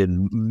invested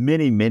in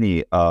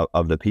many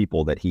of the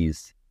people that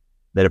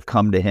have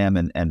come to him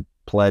and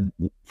pled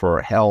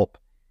for help.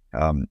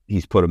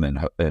 He's put them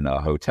in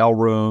hotel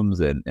rooms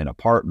and in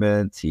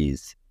apartments.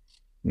 He's,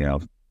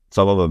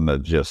 some of them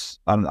have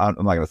just, I'm not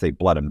going to say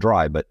bled him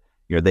dry, but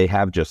they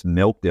have just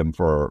milked him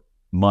for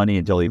money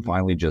until he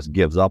finally just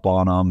gives up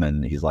on them.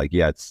 And he's like,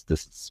 yeah,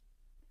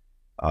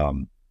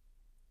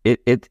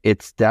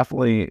 it's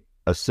definitely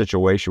a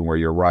situation where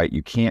you're right.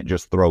 You can't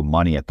just throw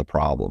money at the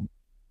problem.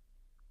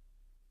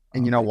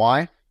 And you know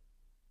why?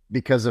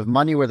 Because if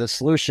money were the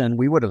solution,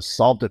 we would have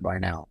solved it by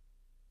now.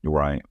 You're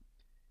right.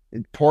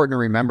 Important to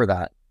remember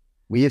that.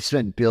 We have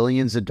spent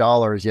billions of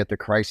dollars, yet the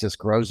crisis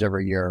grows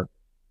every year.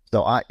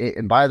 So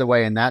and by the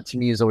way, and that to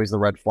me is always the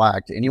red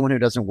flag to anyone who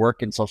doesn't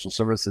work in social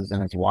services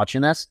and is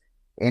watching this.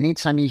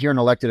 Anytime you hear an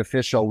elected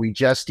official, we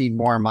just need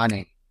more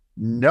money.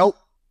 Nope.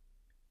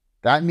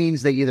 That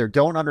means they either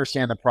don't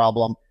understand the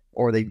problem,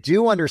 or they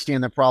do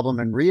understand the problem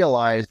and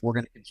realize we're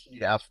going to continue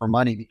to ask for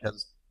money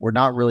because we're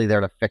not really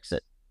there to fix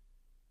it.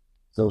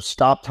 So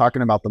stop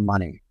talking about the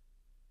money.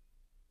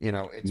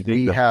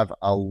 We have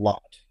a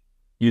lot.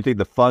 You think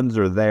the funds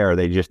are there,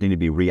 they just need to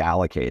be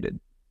reallocated?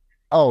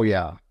 Oh,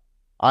 yeah.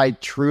 I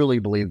truly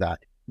believe that.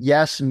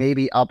 Yes,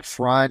 maybe up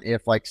front,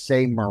 if like,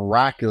 say,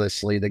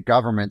 miraculously, the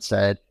government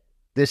said,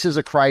 this is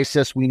a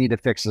crisis, we need to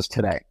fix this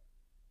today.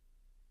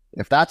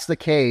 If that's the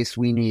case,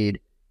 we need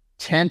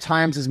 10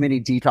 times as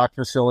many detox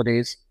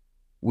facilities.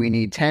 We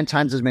need 10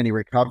 times as many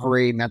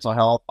recovery, mental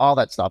health, all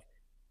that stuff.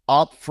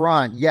 Up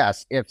front,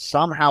 yes, if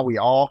somehow we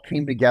all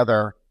came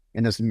together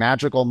in this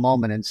magical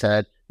moment and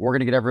said, we're going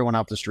to get everyone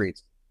off the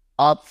streets.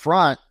 Up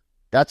front,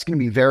 that's going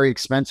to be very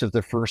expensive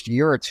the first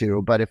year or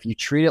two. But if you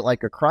treat it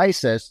like a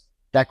crisis,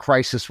 that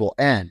crisis will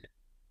end.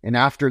 And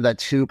after that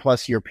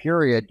 2+ year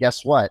period,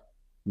 guess what?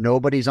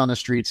 Nobody's on the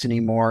streets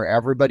anymore.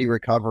 Everybody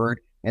recovered.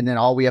 And then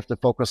all we have to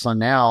focus on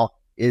now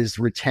is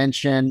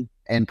retention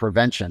and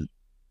prevention.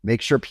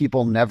 Make sure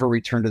people never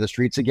return to the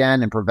streets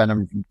again and prevent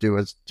them from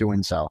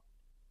doing so.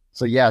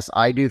 So yes,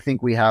 I do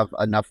think we have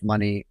enough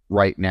money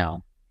right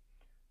now.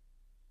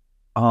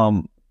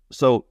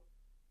 So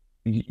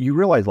you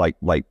realize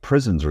like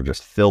prisons are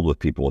just filled with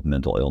people with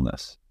mental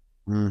illness.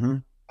 Mm-hmm.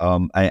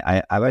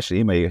 I've actually,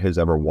 anybody who's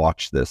ever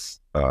watched this,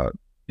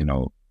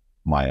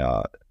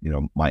 my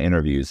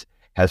interviews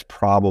has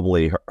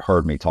probably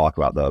heard me talk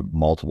about the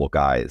multiple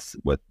guys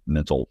with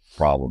mental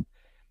problems.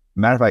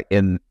 Matter of fact,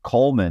 in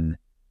Coleman,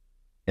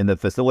 in the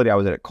facility I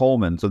was at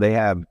Coleman, so they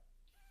have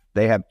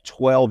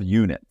 12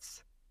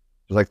 units.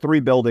 There's like 3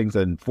 buildings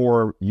and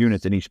 4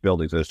 units in each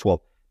building. So there's 12.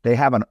 They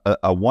have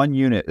a one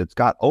unit that's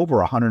got over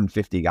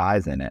 150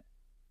 guys in it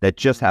that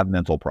just have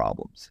mental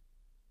problems.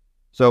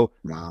 So,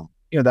 wow.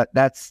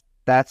 That's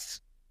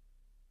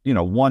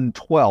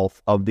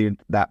 1/12 of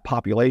that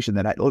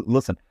population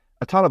listen,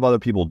 a ton of other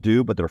people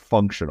do, but they're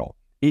functional.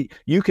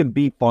 You can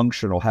be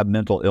functional, have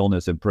mental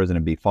illness in prison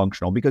and be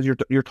functional because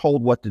you're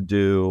told what to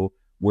do,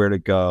 where to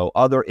go.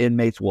 Other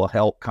inmates will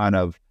help kind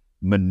of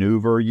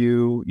maneuver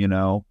you,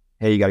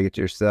 hey, you got to get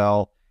to your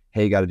cell.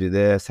 Hey, you got to do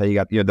this. Hey,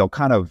 they'll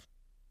kind of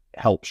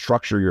help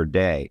structure your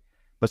day.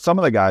 But some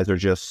of the guys are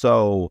just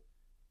so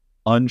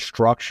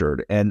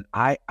unstructured. And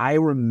I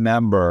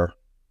remember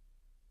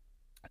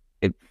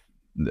it.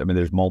 I mean,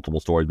 there's multiple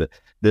stories, but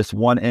this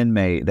one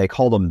inmate, they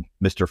called him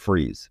Mr.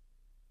 Freeze.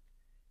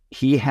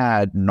 He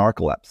had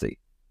narcolepsy,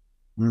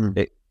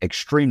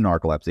 extreme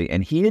narcolepsy,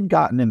 and he had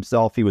gotten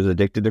himself, he was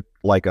addicted to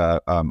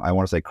I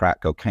want to say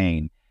crack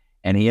cocaine,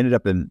 and he ended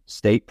up in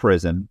state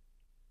prison.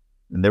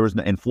 And there was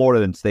in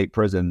Florida, in state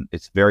prison,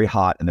 it's very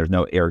hot and there's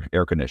no air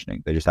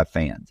conditioning. They just have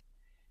fans.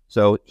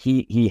 So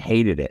he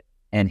hated it,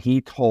 and he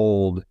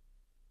told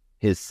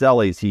his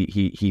cellies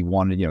he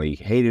wanted, he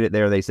hated it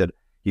there. He said,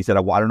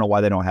 I don't know why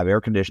they don't have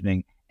air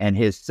conditioning. And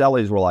his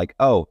cellies were like,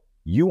 oh,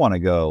 you want to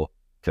go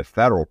to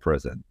federal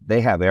prison?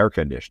 They have air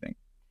conditioning.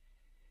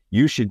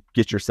 You should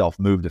get yourself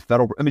moved to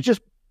federal. I mean,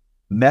 just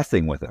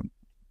messing with him.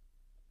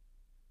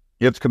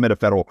 You have to commit a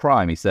federal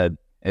crime, he said,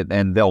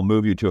 and they'll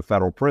move you to a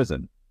federal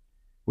prison,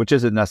 which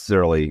isn't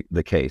necessarily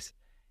the case.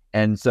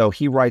 And so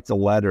he writes a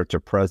letter to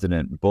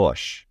President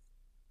Bush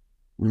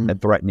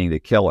and threatening to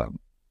kill him.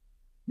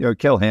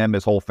 Kill him,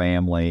 his whole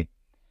family.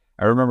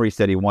 I remember he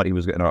said he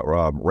was going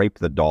to rape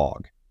the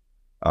dog.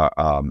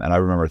 And I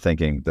remember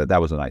thinking that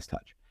was a nice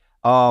touch.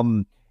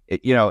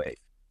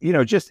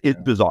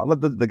 It's bizarre.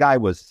 The guy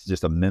was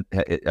just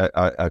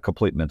a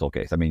complete mental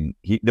case. I mean,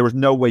 there was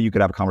no way you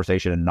could have a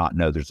conversation and not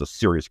know there's a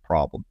serious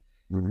problem.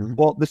 Mm-hmm.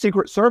 Well, the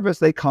Secret Service,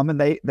 they come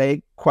and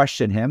they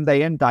question him.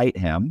 They indict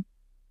him.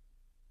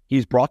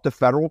 He's brought to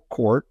federal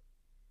court.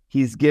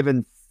 He's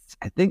given,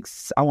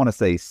 I want to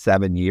say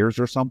 7 years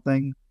or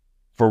something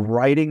for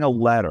writing a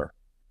letter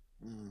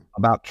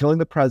about killing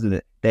the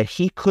president that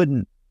he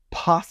couldn't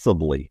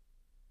possibly,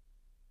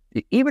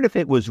 even if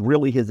it was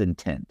really his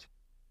intent.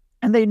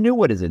 And they knew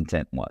what his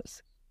intent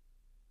was.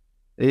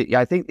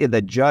 I think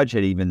the judge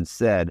had even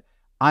said,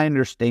 I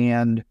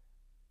understand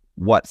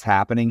what's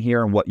happening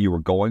here and what you were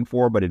going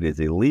for, but it is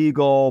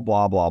illegal,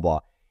 blah, blah, blah.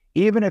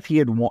 Even if he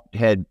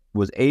even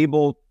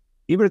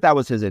if that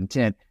was his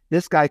intent,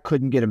 this guy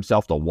couldn't get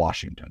himself to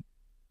Washington.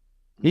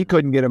 He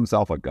couldn't get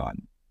himself a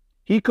gun.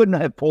 He couldn't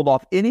have pulled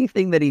off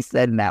anything that he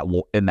said in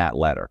that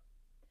letter.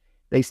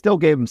 They still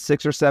gave him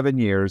 6 or 7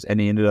 years,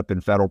 and he ended up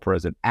in federal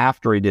prison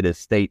after he did his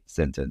state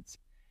sentence.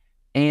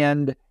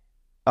 And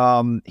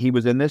he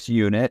was in this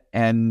unit,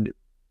 and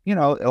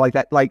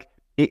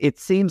it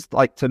seems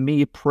like to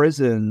me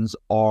prisons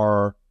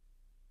are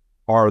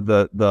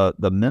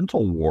the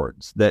mental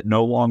wards that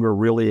no longer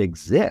really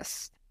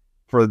exist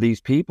for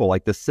these people.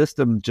 Like the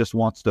system just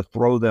wants to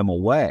throw them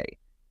away.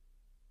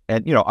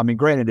 And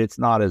granted, it's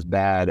not as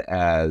bad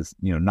as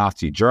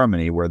Nazi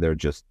Germany where they're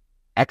just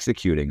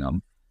executing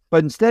them,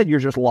 but instead you're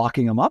just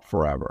locking them up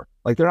forever.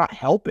 Like they're not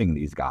helping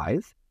these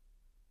guys.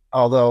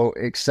 Although,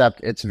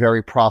 except it's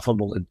very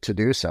profitable to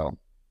do so.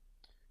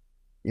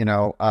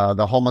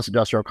 The homeless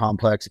industrial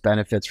complex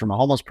benefits from a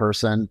homeless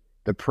person.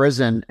 The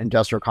prison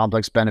industrial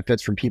complex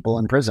benefits from people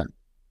in prison.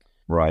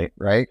 Right.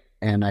 Right.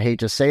 And I hate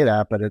to say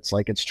that, but it's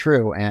like, it's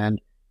true. And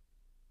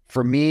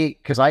for me,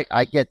 because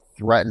I get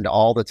threatened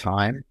all the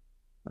time,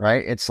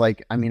 right? It's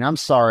like, I mean, I'm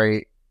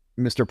sorry,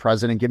 Mr.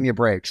 President, give me a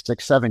break.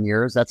 6, 7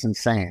 years, that's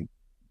insane.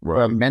 For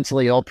a Right.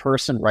 mentally ill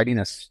person writing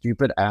a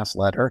stupid ass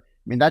letter,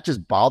 I mean, that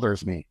just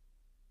bothers me.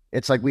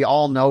 It's like we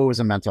all know it was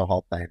a mental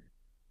health thing.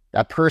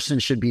 That person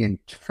should be in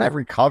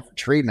recovery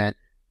treatment,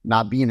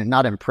 not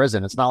in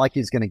prison. It's not like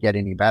he's going to get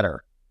any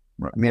better.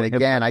 Right. I mean,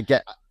 again,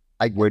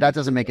 that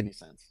doesn't make any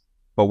sense.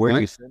 But where do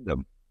Right? you send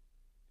them?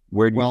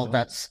 Where do you Well, send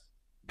them?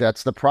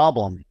 that's the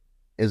problem.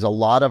 Is a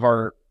lot of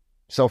our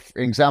so for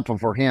example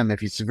for him, if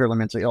he's severely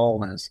mentally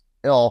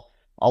ill,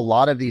 a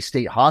lot of these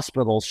state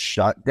hospitals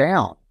shut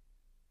down.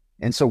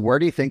 And so where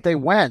do you think they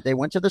went? They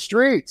went to the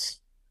streets.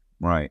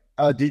 Right.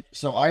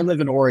 So I live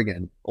in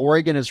Oregon.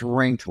 Oregon is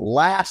ranked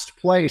last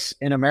place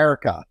in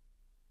America,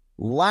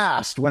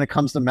 last when it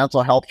comes to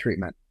mental health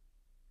treatment.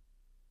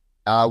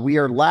 We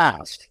are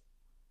last.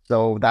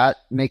 So that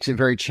makes it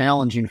very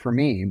challenging for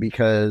me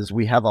because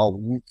we have a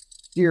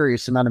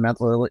serious amount of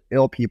mentally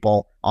ill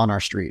people on our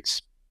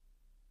streets.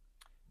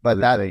 But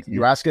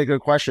you ask a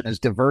good question, is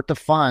divert the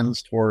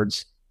funds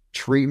towards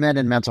treatment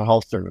and mental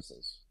health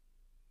services.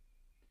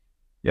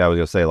 Yeah, I was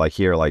gonna say, like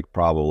here, like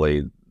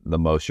probably the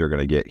most you're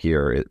gonna get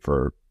here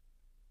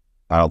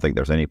I don't think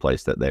there's any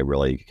place that they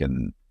really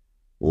can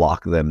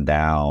lock them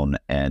down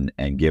and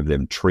give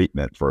them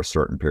treatment for a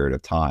certain period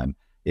of time.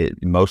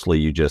 Mostly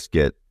you just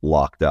get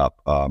locked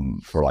up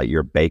for like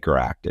you're Baker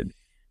acted.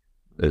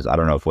 I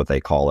don't know if what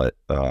they call it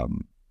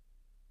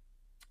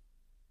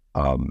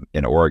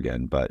in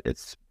Oregon, but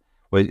it's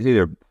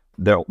either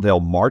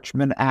they'll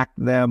Marchman Act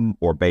them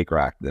or Baker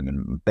Act them.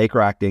 And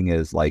Baker acting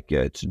is like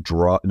it's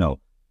no,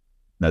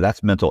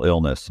 that's mental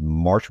illness.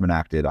 Marchman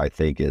acted, I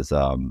think, is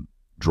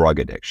drug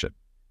addiction.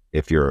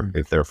 If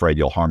they're afraid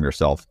you'll harm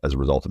yourself as a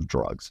result of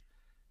drugs.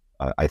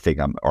 I think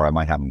I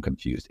might have them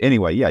confused.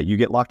 Anyway, yeah, you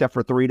get locked up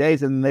for 3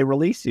 days and then they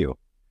release you,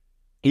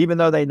 even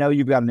though they know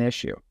you've got an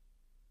issue,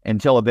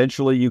 until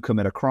eventually you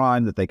commit a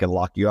crime that they can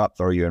lock you up,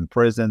 throw you in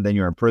prison. Then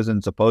you're in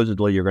prison.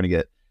 Supposedly you're going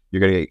to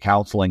get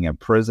counseling in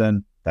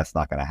prison. That's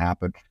not going to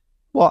happen.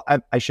 Well,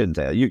 I shouldn't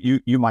say that.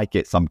 You might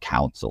get some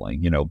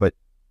counseling, but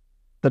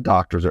the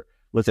doctors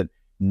listen,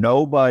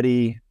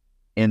 nobody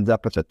ends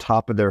up at the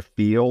top of their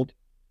field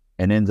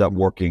and ends up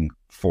working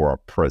for a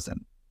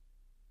prison.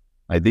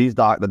 Like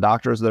the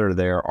doctors that are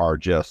there are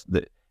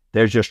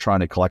they're just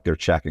trying to collect their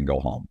check and go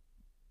home.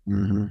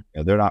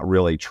 Mm-hmm. They're not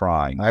really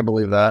trying. I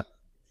believe that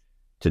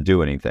to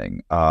do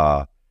anything.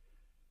 Although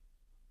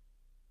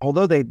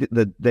they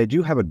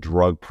do have a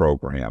drug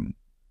program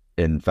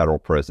in federal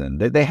prison.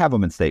 They have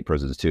them in state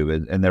prisons too,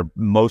 and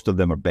most of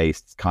them are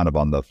based kind of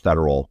on the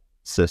federal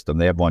system.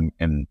 They have one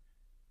in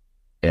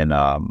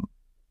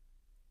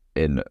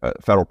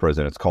federal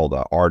prison. It's called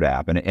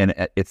RDAP,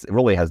 and it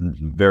really has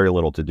very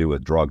little to do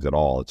with drugs at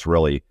all. It's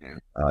really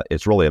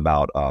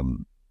about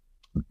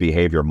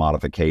behavior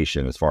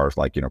modification as far as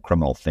like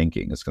criminal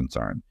thinking is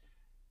concerned,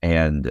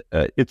 and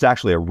it's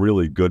actually a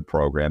really good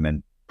program.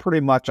 And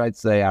pretty much, I'd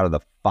say out of the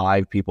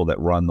 5 people that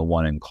run the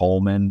one in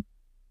Coleman,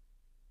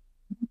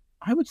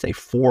 I would say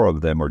 4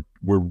 of them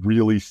were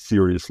really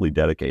seriously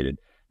dedicated.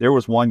 There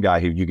was one guy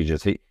who you could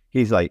just he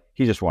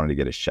just wanted to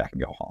get his check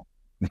and go home.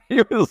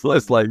 He was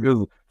just like,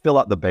 fill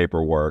out the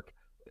paperwork.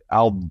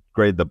 I'll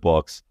grade the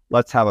books.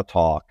 Let's have a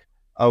talk.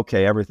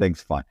 Okay,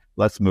 everything's fine.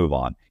 Let's move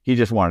on. He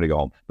just wanted to go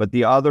home. But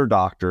the other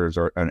doctors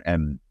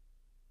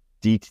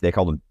they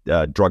call them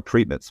drug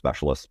treatment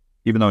specialists,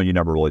 even though you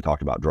never really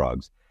talked about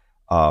drugs.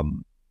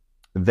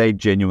 They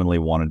genuinely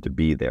wanted to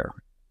be there.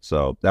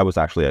 So that was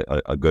actually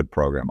a good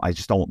program. I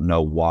just don't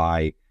know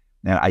why.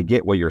 And I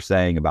get what you're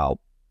saying about,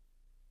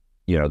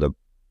 the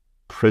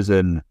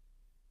prisons,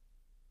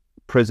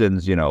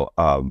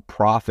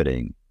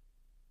 profiting.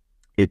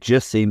 It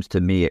just seems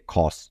to me it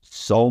costs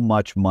so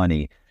much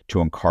money to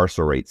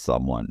incarcerate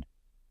someone,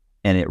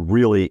 and it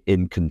really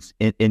in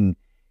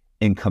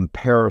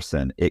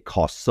comparison, it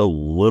costs so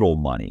little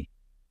money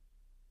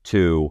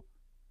to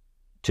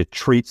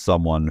treat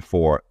someone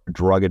for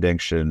drug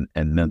addiction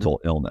and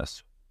mental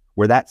illness,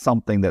 where that's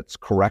something that's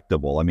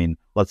correctable. I mean,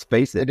 let's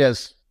face it. It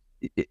is.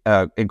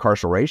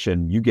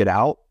 Incarceration, you get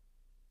out,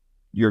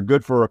 you're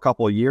good for a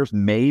couple of years,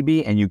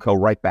 maybe, and you go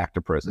right back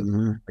to prison.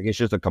 Mm-hmm. Like it's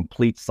just a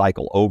complete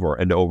cycle over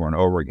and over and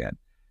over again.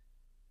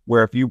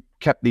 Where if you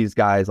kept these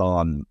guys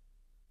on,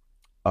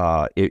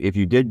 if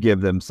you did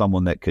give them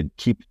someone that could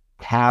keep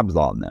tabs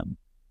on them,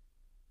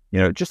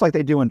 just like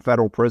they do in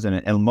federal prison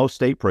and most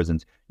state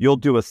prisons, you'll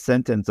do a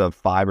sentence of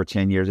 5 or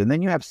 10 years, and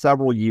then you have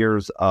several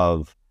years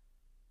of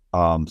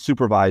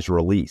supervised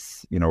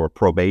release, or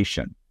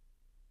probation,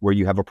 where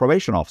you have a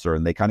probation officer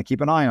and they kind of keep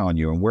an eye on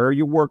you and where are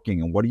you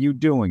working and what are you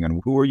doing and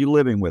who are you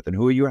living with and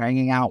who are you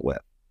hanging out with.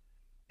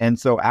 And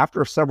so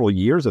after several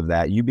years of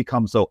that, you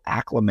become so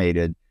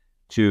acclimated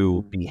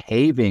to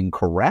behaving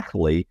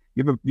correctly,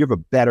 you have a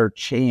better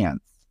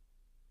chance,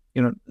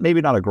 maybe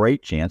not a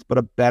great chance, but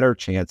a better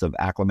chance of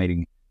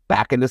acclimating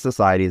back into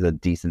society as a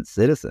decent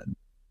citizen.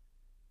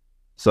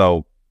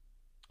 So,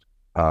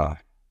 yeah,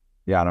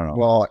 I don't know.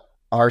 Well,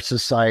 our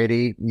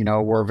society,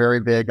 we're very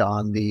big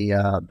on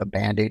the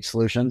Band-Aid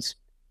solutions.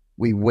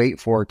 We wait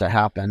for it to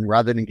happen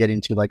rather than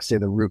getting to, like, say,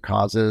 the root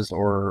causes,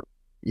 or,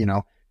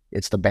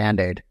 it's the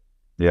Band-Aid.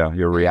 Yeah,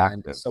 you're And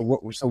reactive. so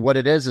what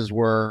it is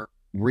we're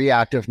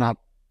reactive, not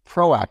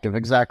proactive.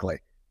 Exactly.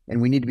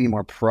 And we need to be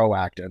more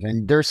proactive.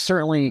 And there's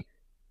certainly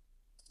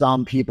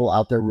some people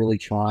out there really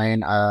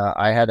trying.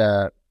 I had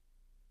a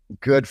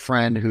good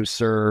friend who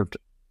served,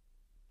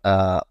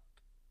 uh,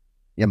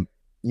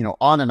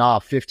 on and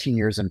off 15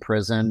 years in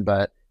prison,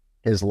 but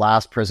his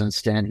last prison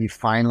stint, he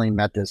finally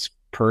met this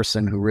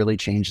person who really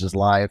changed his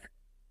life.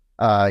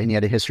 And he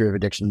had a history of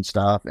addiction and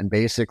stuff, and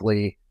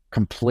basically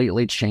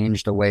completely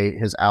changed the way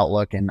his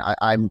outlook. And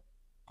I'm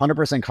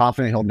 100%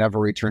 confident he'll never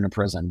return to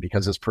prison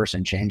because this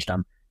person changed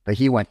him. But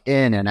he went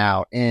in and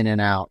out, in and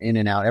out, in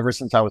and out ever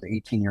since I was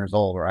 18 years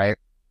old, right?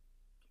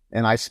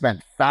 And I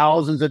spent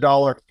thousands of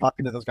dollars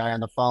talking to this guy on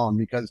the phone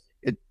because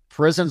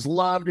prisons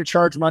love to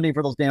charge money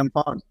for those damn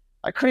phones.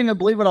 I couldn't even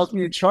believe what I was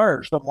being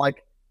charged. I'm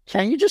like,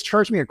 can't you just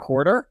charge me a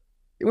quarter?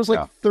 It was like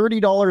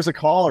 $30 a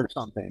call or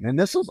something. And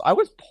I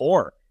was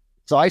poor.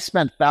 So I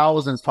spent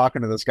thousands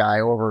talking to this guy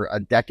over a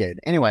decade.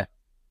 Anyway,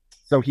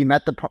 so he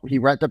met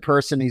the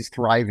person, he's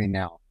thriving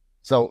now.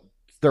 So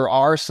there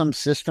are some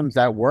systems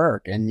that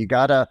work, and you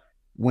gotta,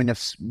 when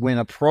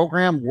a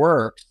program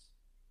works,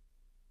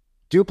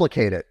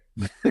 duplicate it,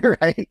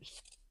 right?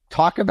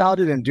 Talk about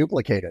it and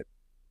duplicate it,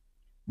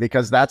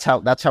 because that's how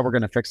we're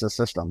going to fix the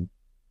system.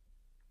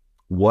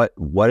 What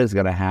is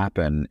going to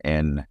happen?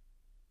 And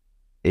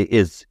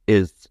is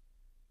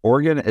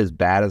Oregon as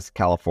bad as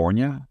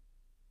California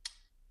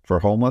for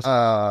homeless?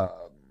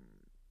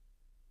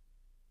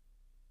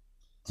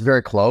 It's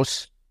very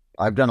close.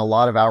 I've done a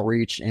lot of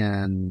outreach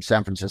in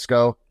San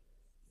Francisco,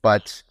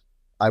 but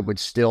I would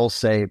still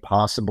say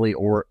possibly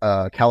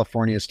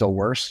California is still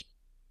worse,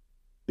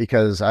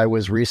 because I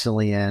was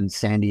recently in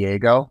San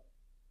Diego,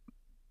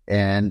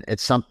 and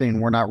it's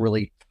something we're not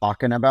really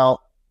talking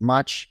about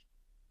much,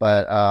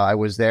 but I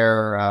was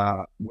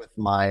there with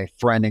my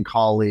friend and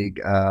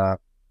colleague,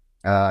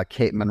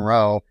 Kate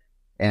Monroe,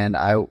 and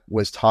I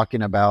was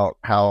talking about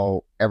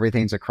how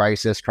everything's a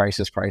crisis,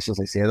 crisis, crisis.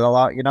 I say it a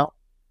lot,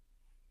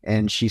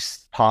 and she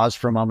paused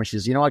for a moment. She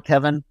says, "You know what,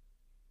 Kevin?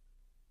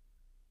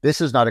 This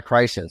is not a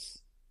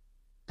crisis.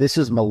 This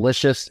is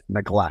malicious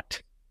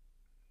neglect."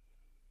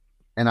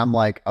 And I'm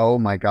like, oh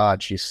my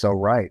God, she's so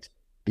right.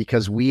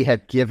 Because we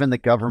had given the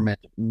government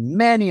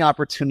many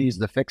opportunities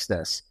to fix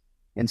this.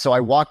 And so I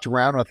walked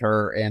around with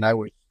her, and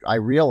I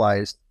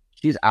realized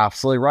she's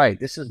absolutely right.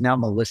 This is now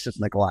malicious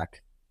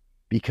neglect,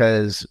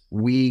 because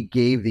we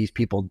gave these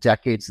people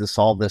decades to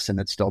solve this, and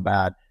it's still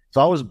bad.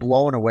 So I was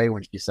blown away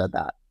when she said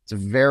that. It's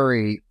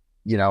very,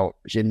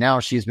 now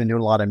she's been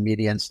doing a lot of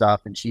media and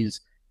stuff, and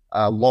she's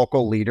a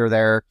local leader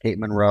there, Kate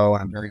Monroe,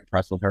 and I'm very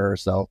impressed with her.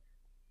 So,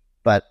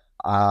 but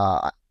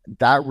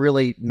that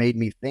really made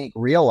me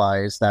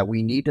realize that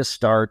we need to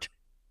start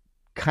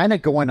kind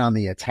of going on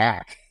the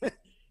attack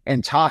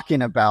and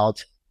talking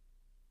about,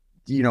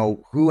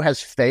 who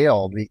has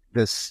failed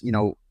this,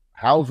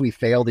 how have we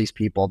failed these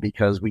people,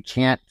 because we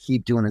can't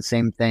keep doing the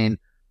same thing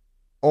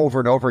over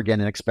and over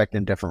again and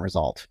expecting a different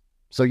result.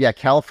 So yeah,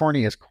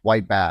 California is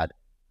quite bad.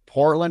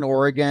 Portland,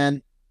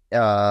 Oregon,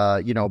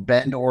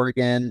 Bend,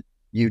 Oregon,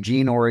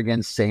 Eugene,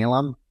 Oregon,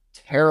 Salem,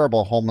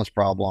 terrible homeless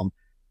problem.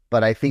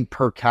 But I think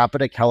per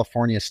capita,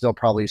 California is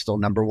still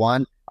number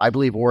one. I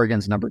believe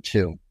Oregon's number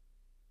two.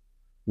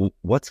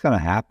 What's going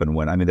to happen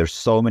there's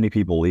so many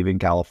people leaving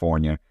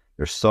California.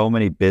 There's so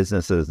many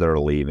businesses that are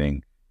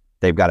leaving.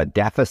 They've got a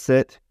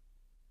deficit.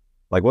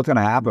 Like, what's going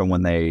to happen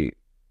when they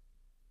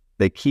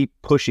keep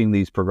pushing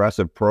these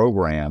progressive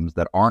programs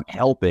that aren't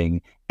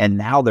helping, and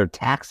now their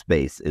tax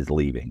base is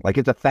leaving? Like,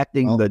 it's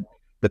affecting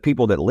the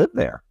people that live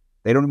there.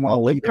 They don't want to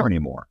live there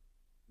anymore.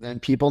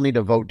 Then people need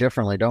to vote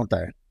differently, don't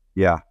they?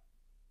 Yeah.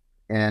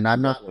 And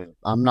I'm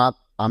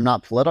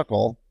not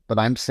political, but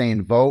I'm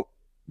saying vote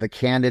the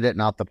candidate,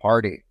 not the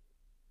party.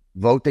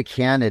 Vote the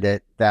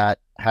candidate that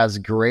has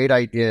great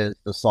ideas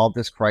to solve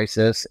this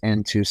crisis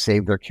and to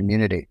save their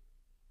community.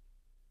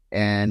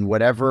 And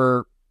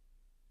whatever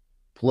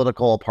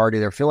political party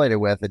they're affiliated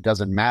with, it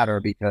doesn't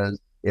matter, because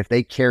if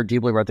they care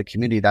deeply about the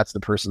community, that's the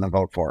person to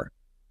vote for.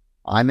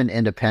 I'm an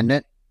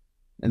independent,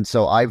 and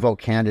so I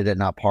vote candidate,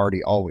 not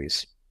party,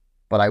 always.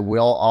 But I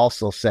will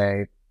also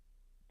say,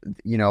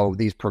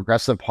 these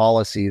progressive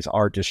policies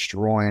are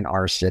destroying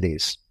our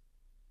cities,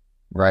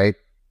 right?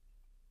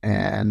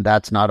 And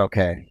that's not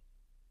okay.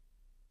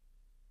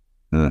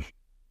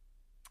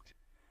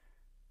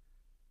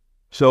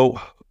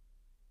 So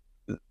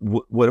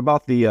what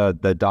about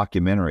the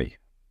documentary?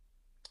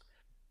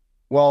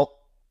 Well,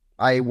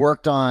 I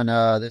worked on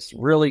this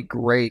really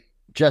great,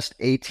 just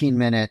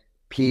 18-minute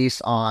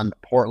piece on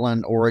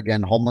Portland,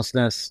 Oregon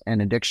homelessness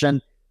and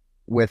addiction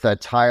with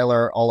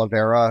Tyler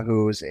Oliveira,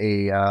 who's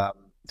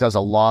does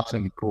a lot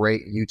of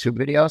great YouTube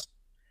videos.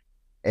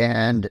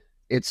 And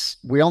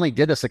we only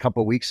did this a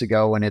couple of weeks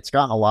ago, and it's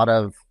gotten a lot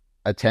of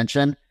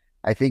attention.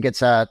 I think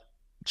it's at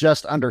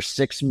just under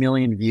 6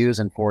 million views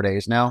in 4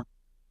 days now.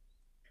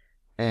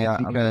 And Yeah,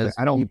 because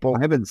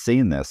I haven't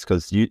seen this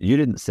because you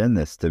didn't send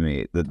this to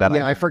me.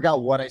 I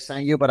forgot what I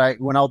sent you, but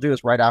what I'll do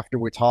is right after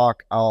we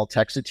talk, I'll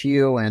text it to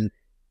you, and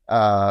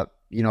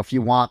if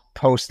you want,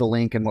 post the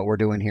link and what we're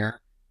doing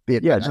here. I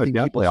think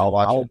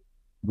definitely.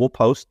 We'll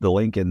post the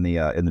link in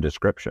the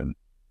description.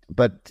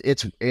 But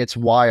it's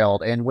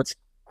wild, and what's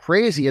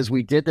crazy is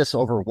we did this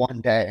over one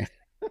day,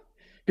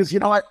 because you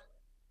know what?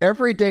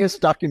 Every day is a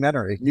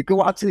documentary. You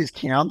go out to these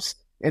camps,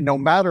 and no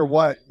matter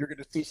what, you're going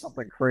to see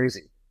something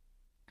crazy.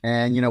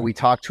 And, we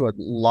talked to a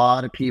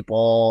lot of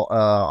people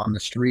on the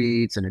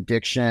streets and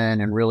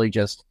addiction, and really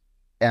just,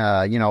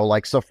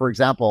 so for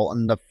example,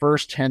 in the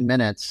first 10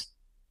 minutes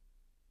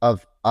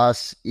of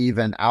us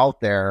even out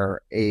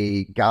there,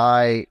 a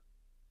guy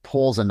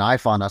pulls a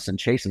knife on us and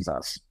chases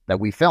us that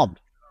we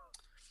filmed.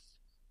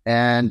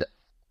 And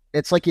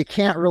it's like, you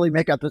can't really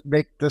make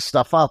this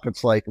stuff up.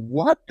 It's like,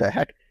 what the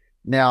heck?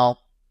 Now,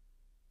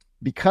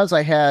 because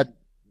I had,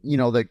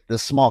 the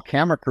small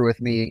camera crew with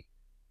me,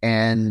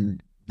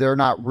 and they're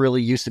not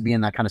really used to being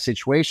in that kind of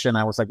situation,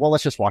 I was like, well,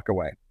 let's just walk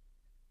away.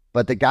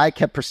 But the guy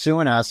kept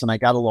pursuing us, and I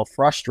got a little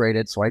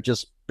frustrated. So I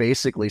just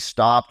basically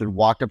stopped and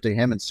walked up to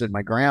him and stood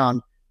my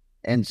ground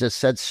and just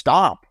said,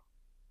 stop.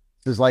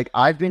 It's like,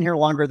 I've been here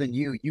longer than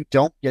you. You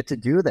don't get to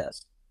do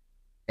this.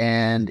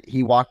 And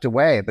he walked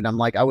away. But I'm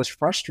like, I was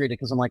frustrated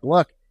because I'm like,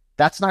 look,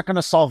 that's not going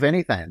to solve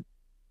anything.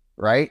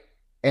 Right.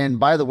 And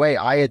by the way,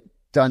 I had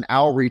done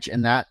outreach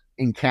in that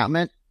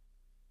encampment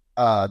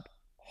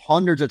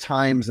hundreds of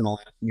times in the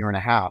last year and a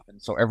half. And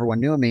so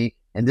everyone knew me.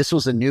 And this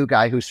was a new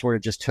guy who sort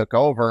of just took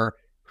over,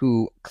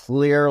 who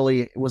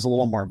clearly was a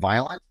little more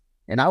violent.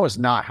 And I was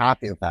not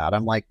happy with that.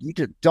 I'm like,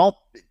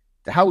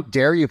 how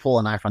dare you pull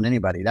a knife on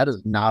anybody? That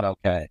is not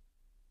okay.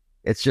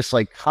 It's just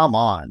like, come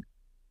on.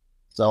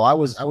 So I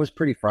was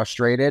pretty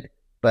frustrated,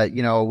 but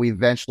we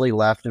eventually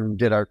left and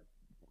did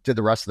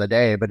the rest of the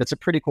day, but it's a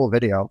pretty cool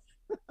video.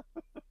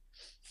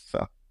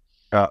 So,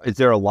 is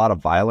there a lot of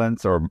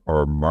violence or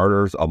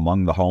murders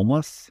among the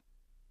homeless?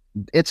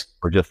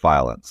 Or just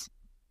violence?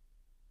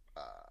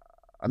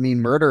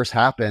 Murders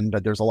happen,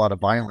 but there's a lot of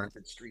violence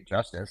in street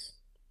justice.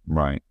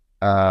 Right.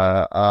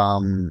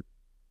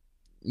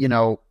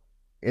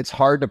 It's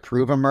hard to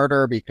prove a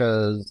murder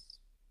because,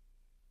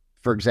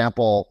 for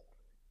example,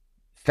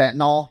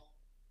 fentanyl.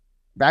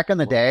 Back in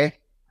the day,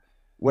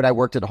 when I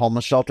worked at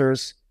homeless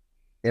shelters,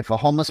 if a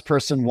homeless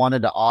person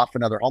wanted to off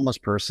another homeless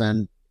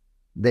person,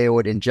 they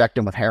would inject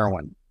them with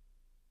heroin,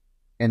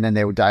 and then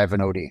they would die of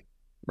an OD,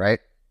 right?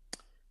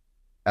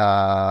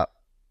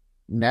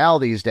 Now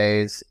these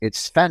days,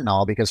 it's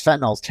fentanyl, because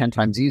fentanyl is 10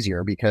 times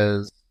easier.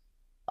 Because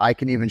I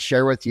can even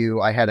share with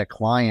you, I had a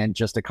client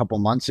just a couple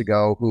months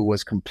ago who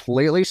was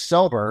completely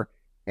sober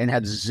and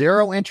had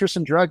zero interest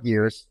in drug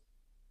use.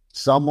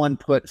 Someone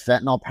put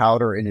fentanyl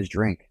powder in his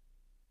drink,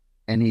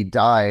 and he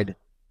died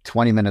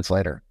 20 minutes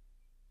later.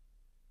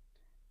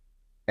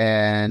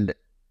 And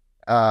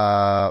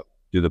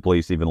do the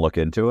police even look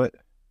into it?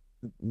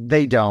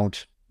 They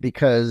don't,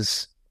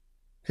 because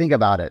think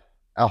about it.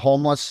 A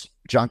homeless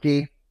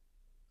junkie,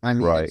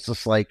 right. It's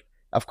just like,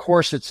 of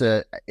course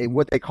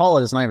what they call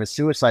it is not even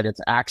suicide,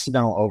 it's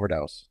accidental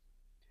overdose.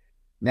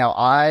 Now,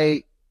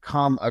 I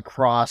come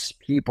across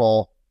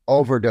people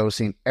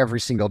overdosing every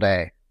single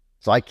day.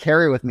 So I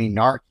carry with me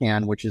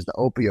Narcan, which is the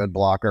opioid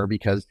blocker,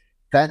 because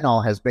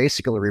fentanyl has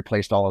basically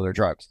replaced all other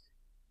drugs.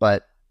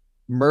 But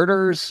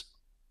murders,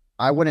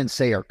 I wouldn't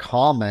say are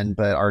common,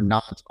 but are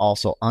not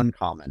also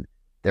uncommon.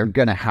 They're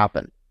going to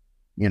happen,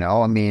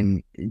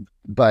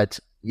 but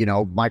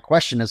my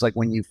question is, like,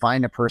 when you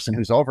find a person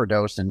who's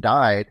overdosed and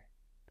died,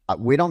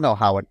 we don't know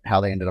how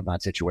they ended up in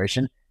that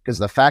situation, because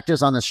the fact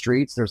is, on the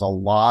streets, there's a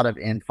lot of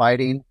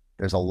infighting.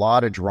 There's a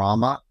lot of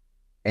drama,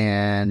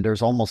 and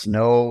there's almost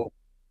no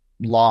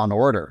law and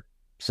order.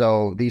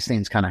 So these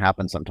things kind of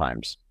happen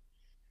sometimes.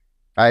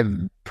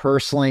 I've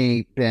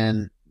personally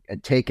been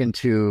taken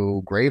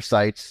to grave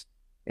sites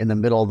in the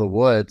middle of the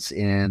woods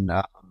in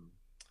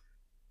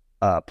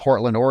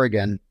Portland,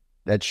 Oregon,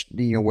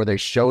 where they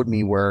showed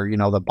me where,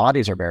 the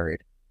bodies are buried.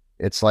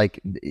 It's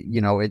like,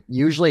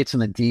 usually it's in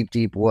the deep,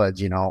 deep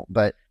woods,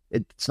 but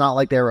it's not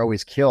like they were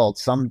always killed.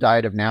 Some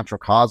died of natural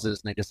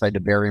causes, and they decided to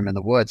bury them in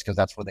the woods because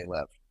that's where they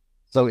live.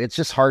 So it's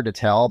just hard to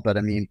tell. But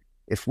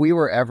if we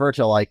were ever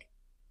to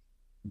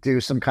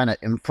do some kind of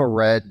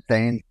infrared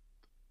thing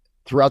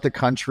throughout the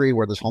country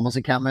where there's homeless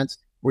encampments,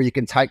 where you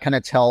can kind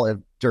of tell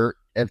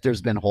if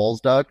there's been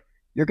holes dug,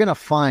 you're going to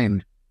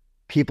find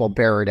people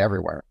buried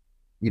everywhere,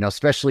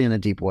 especially in the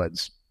deep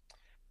woods.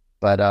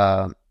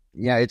 But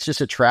it's just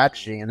a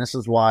tragedy. And this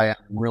is why I'm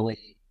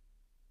really,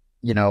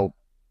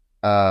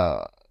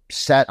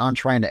 set on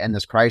trying to end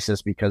this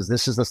crisis, because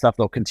this is the stuff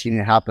that'll continue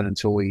to happen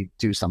until we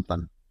do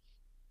something.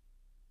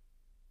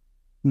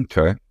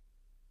 Okay.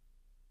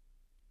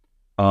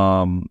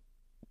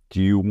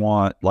 Do you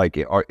want,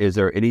 is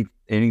there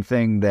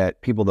anything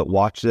that people that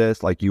watch this,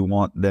 you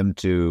want them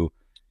to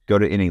go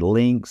to any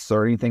links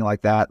or anything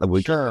like that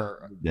we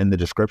sure in the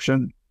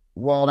description?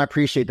 Well, and I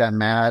appreciate that,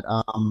 Matt.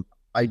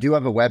 I do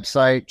have a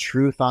website,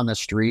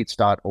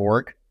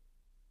 truthonthestreets.org.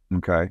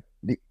 Okay.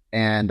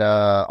 And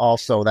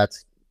also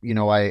that's,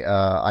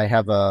 I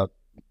have a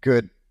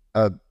good,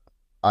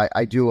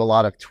 I do a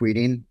lot of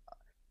tweeting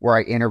where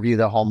I interview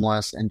the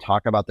homeless and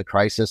talk about the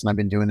crisis. And I've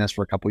been doing this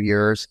for a couple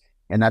years.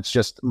 And that's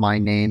just my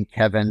name,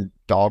 Kevin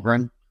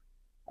Dahlgren.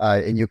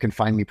 And you can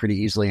find me pretty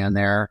easily in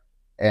there.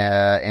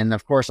 And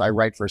of course, I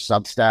write for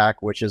Substack,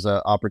 which is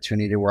an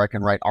opportunity where I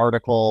can write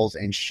articles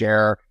and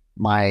share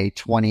my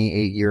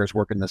 28 years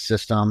working the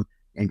system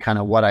and kind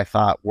of what I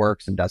thought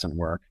works and doesn't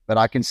work. But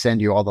I can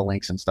send you all the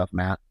links and stuff,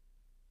 Matt.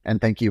 And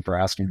thank you for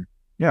asking.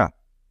 Yeah.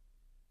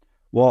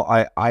 Well,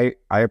 I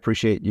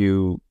appreciate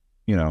you,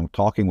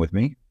 talking with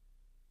me.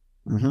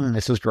 Mm-hmm.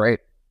 This is great.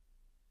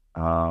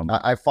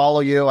 I follow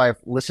you. I've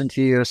listened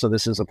to you. So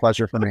this is a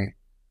pleasure for me.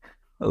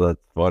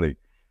 That's funny.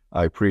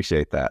 I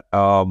appreciate that.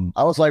 I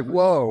was like,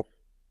 whoa.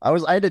 I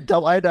had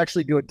to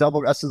actually do a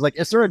double. I was like,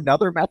 is there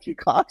another Matthew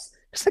Cox?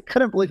 Because I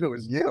couldn't believe it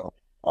was you.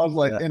 I was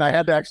like, and I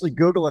had to actually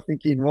Google it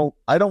thinking, well,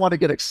 I don't want to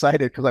get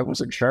excited because I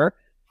wasn't sure.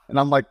 And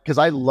I'm like, because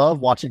I love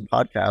watching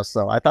podcasts.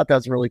 So I thought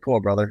that's really cool,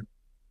 brother.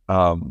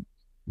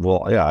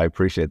 Well, yeah, I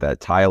appreciate that.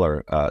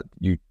 Tyler,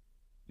 you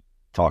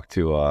talked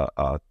to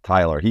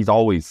Tyler. He's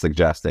always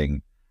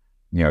suggesting,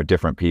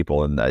 different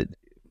people. And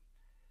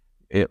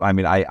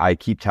I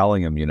keep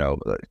telling him,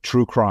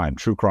 true crime.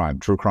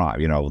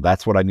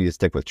 That's what I need to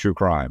stick with, true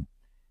crime.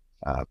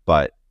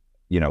 But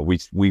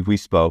we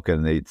spoke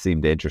and it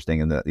seemed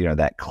interesting, and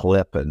that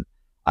clip. And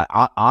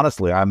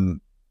honestly,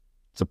 I'm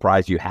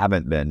surprised you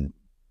haven't been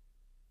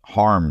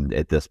harmed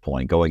at this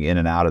point, going in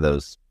and out of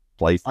those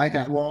places. I've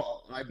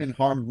been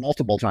harmed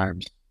multiple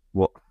times.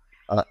 Well,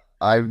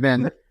 I've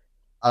been,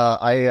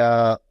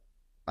 I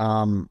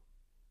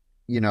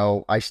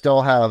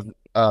still have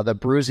the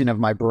bruising of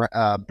my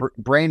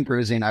brain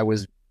bruising. I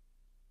was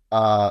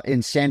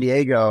in San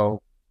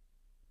Diego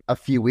a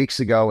few weeks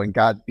ago and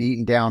got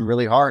beaten down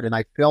really hard, and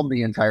I filmed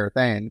the entire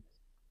thing,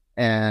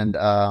 and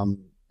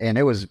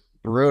it was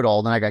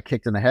brutal. Then I got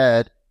kicked in the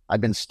head.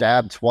 I've been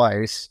stabbed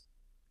twice.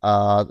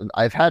 I've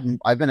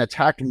been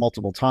attacked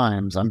multiple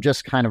times. I'm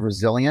just kind of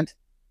resilient,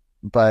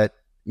 but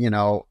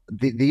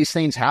these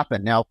things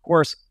happen. Now, of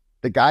course,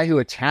 the guy who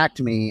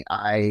attacked me,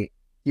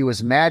 he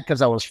was mad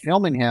because I was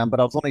filming him, but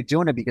I was only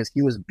doing it because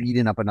he was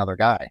beating up another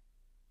guy.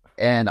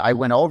 And I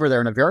went over there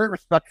in a very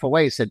respectful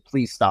way, said,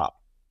 please stop,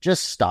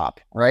 just stop.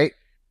 Right.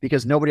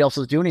 Because nobody else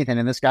was doing anything.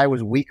 And this guy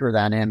was weaker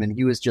than him. And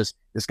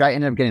this guy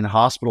ended up getting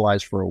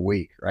hospitalized for a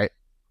week. Right.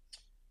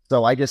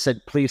 So I just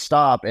said, please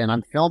stop. And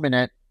I'm filming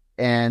it.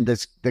 And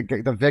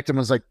the victim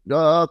was like,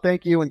 oh,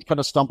 thank you. And kind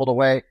of stumbled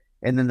away.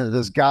 And then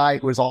this guy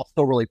who was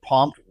also really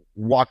pumped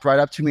walked right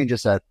up to me and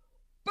just said,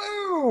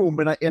 boom.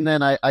 And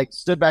then I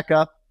stood back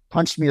up,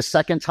 punched me a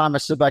second time. I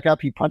stood back up.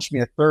 He punched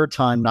me a third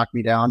time, knocked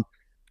me down,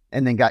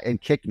 and then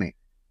kicked me.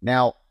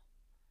 Now,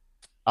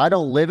 I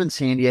don't live in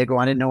San Diego.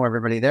 I didn't know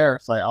everybody there.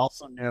 So I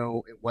also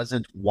knew it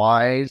wasn't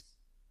wise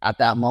at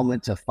that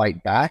moment to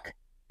fight back,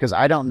 because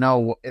I don't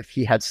know if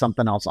he had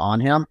something else on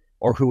him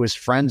or who his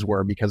friends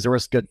were, because there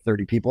was good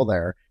 30 people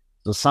there.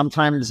 So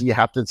sometimes you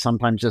have to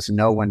just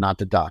know when not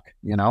to duck,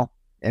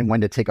 and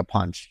when to take a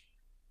punch.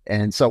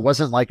 And so it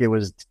wasn't like it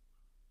was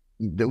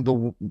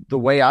the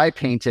way I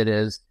paint it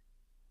is,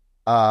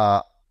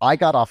 I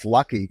got off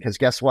lucky because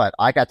guess what?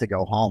 I got to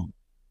go home.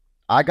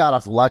 I got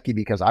off lucky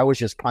because I was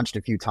just punched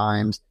a few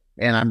times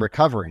and I'm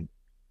recovering.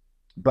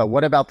 But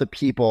what about the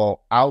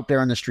people out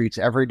there in the streets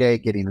every day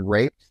getting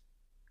raped,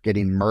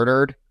 getting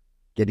murdered,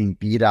 getting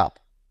beat up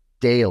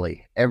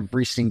daily,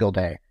 every single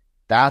day?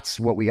 That's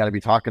what we got to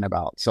be talking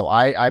about. So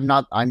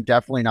I'm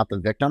definitely not the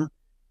victim.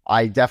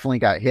 I definitely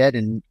got hit,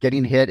 and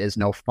getting hit is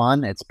no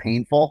fun. It's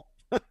painful,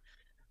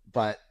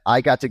 but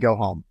I got to go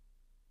home.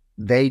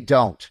 They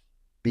don't,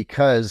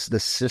 because the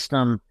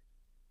system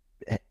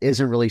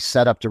isn't really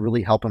set up to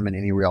really help them in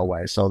any real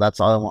way. So that's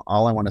all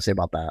I want to say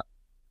about that.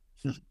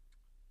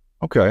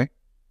 Okay.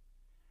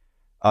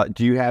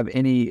 Do you have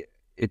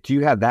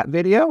that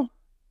video?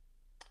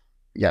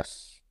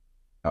 Yes.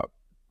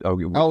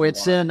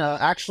 It's in,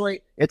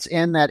 actually it's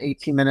in that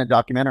 18-minute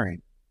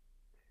documentary.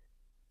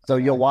 So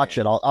you'll watch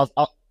it.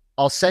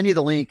 I'll send you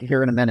the link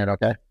here in a minute.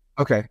 Okay.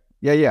 Okay.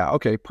 Yeah.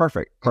 Okay.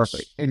 Perfect.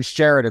 And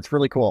share it. It's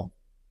really cool.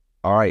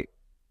 All right.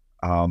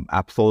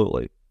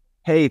 Absolutely.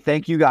 Hey,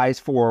 thank you guys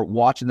for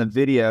watching the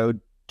video.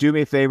 Do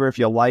me a favor, if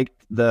you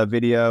liked the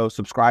video,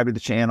 subscribe to the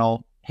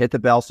channel, hit the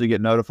bell so you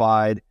get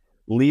notified,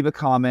 leave a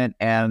comment,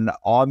 and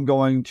I'm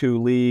going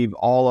to leave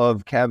all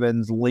of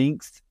Kevin's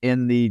links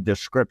in the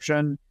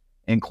description,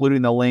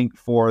 including the link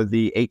for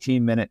the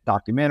 18-minute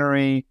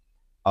documentary,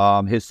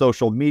 his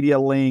social media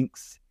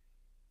links.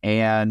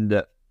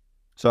 And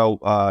so,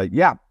 I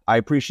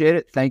appreciate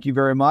it. Thank you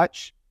very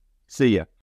much. See ya.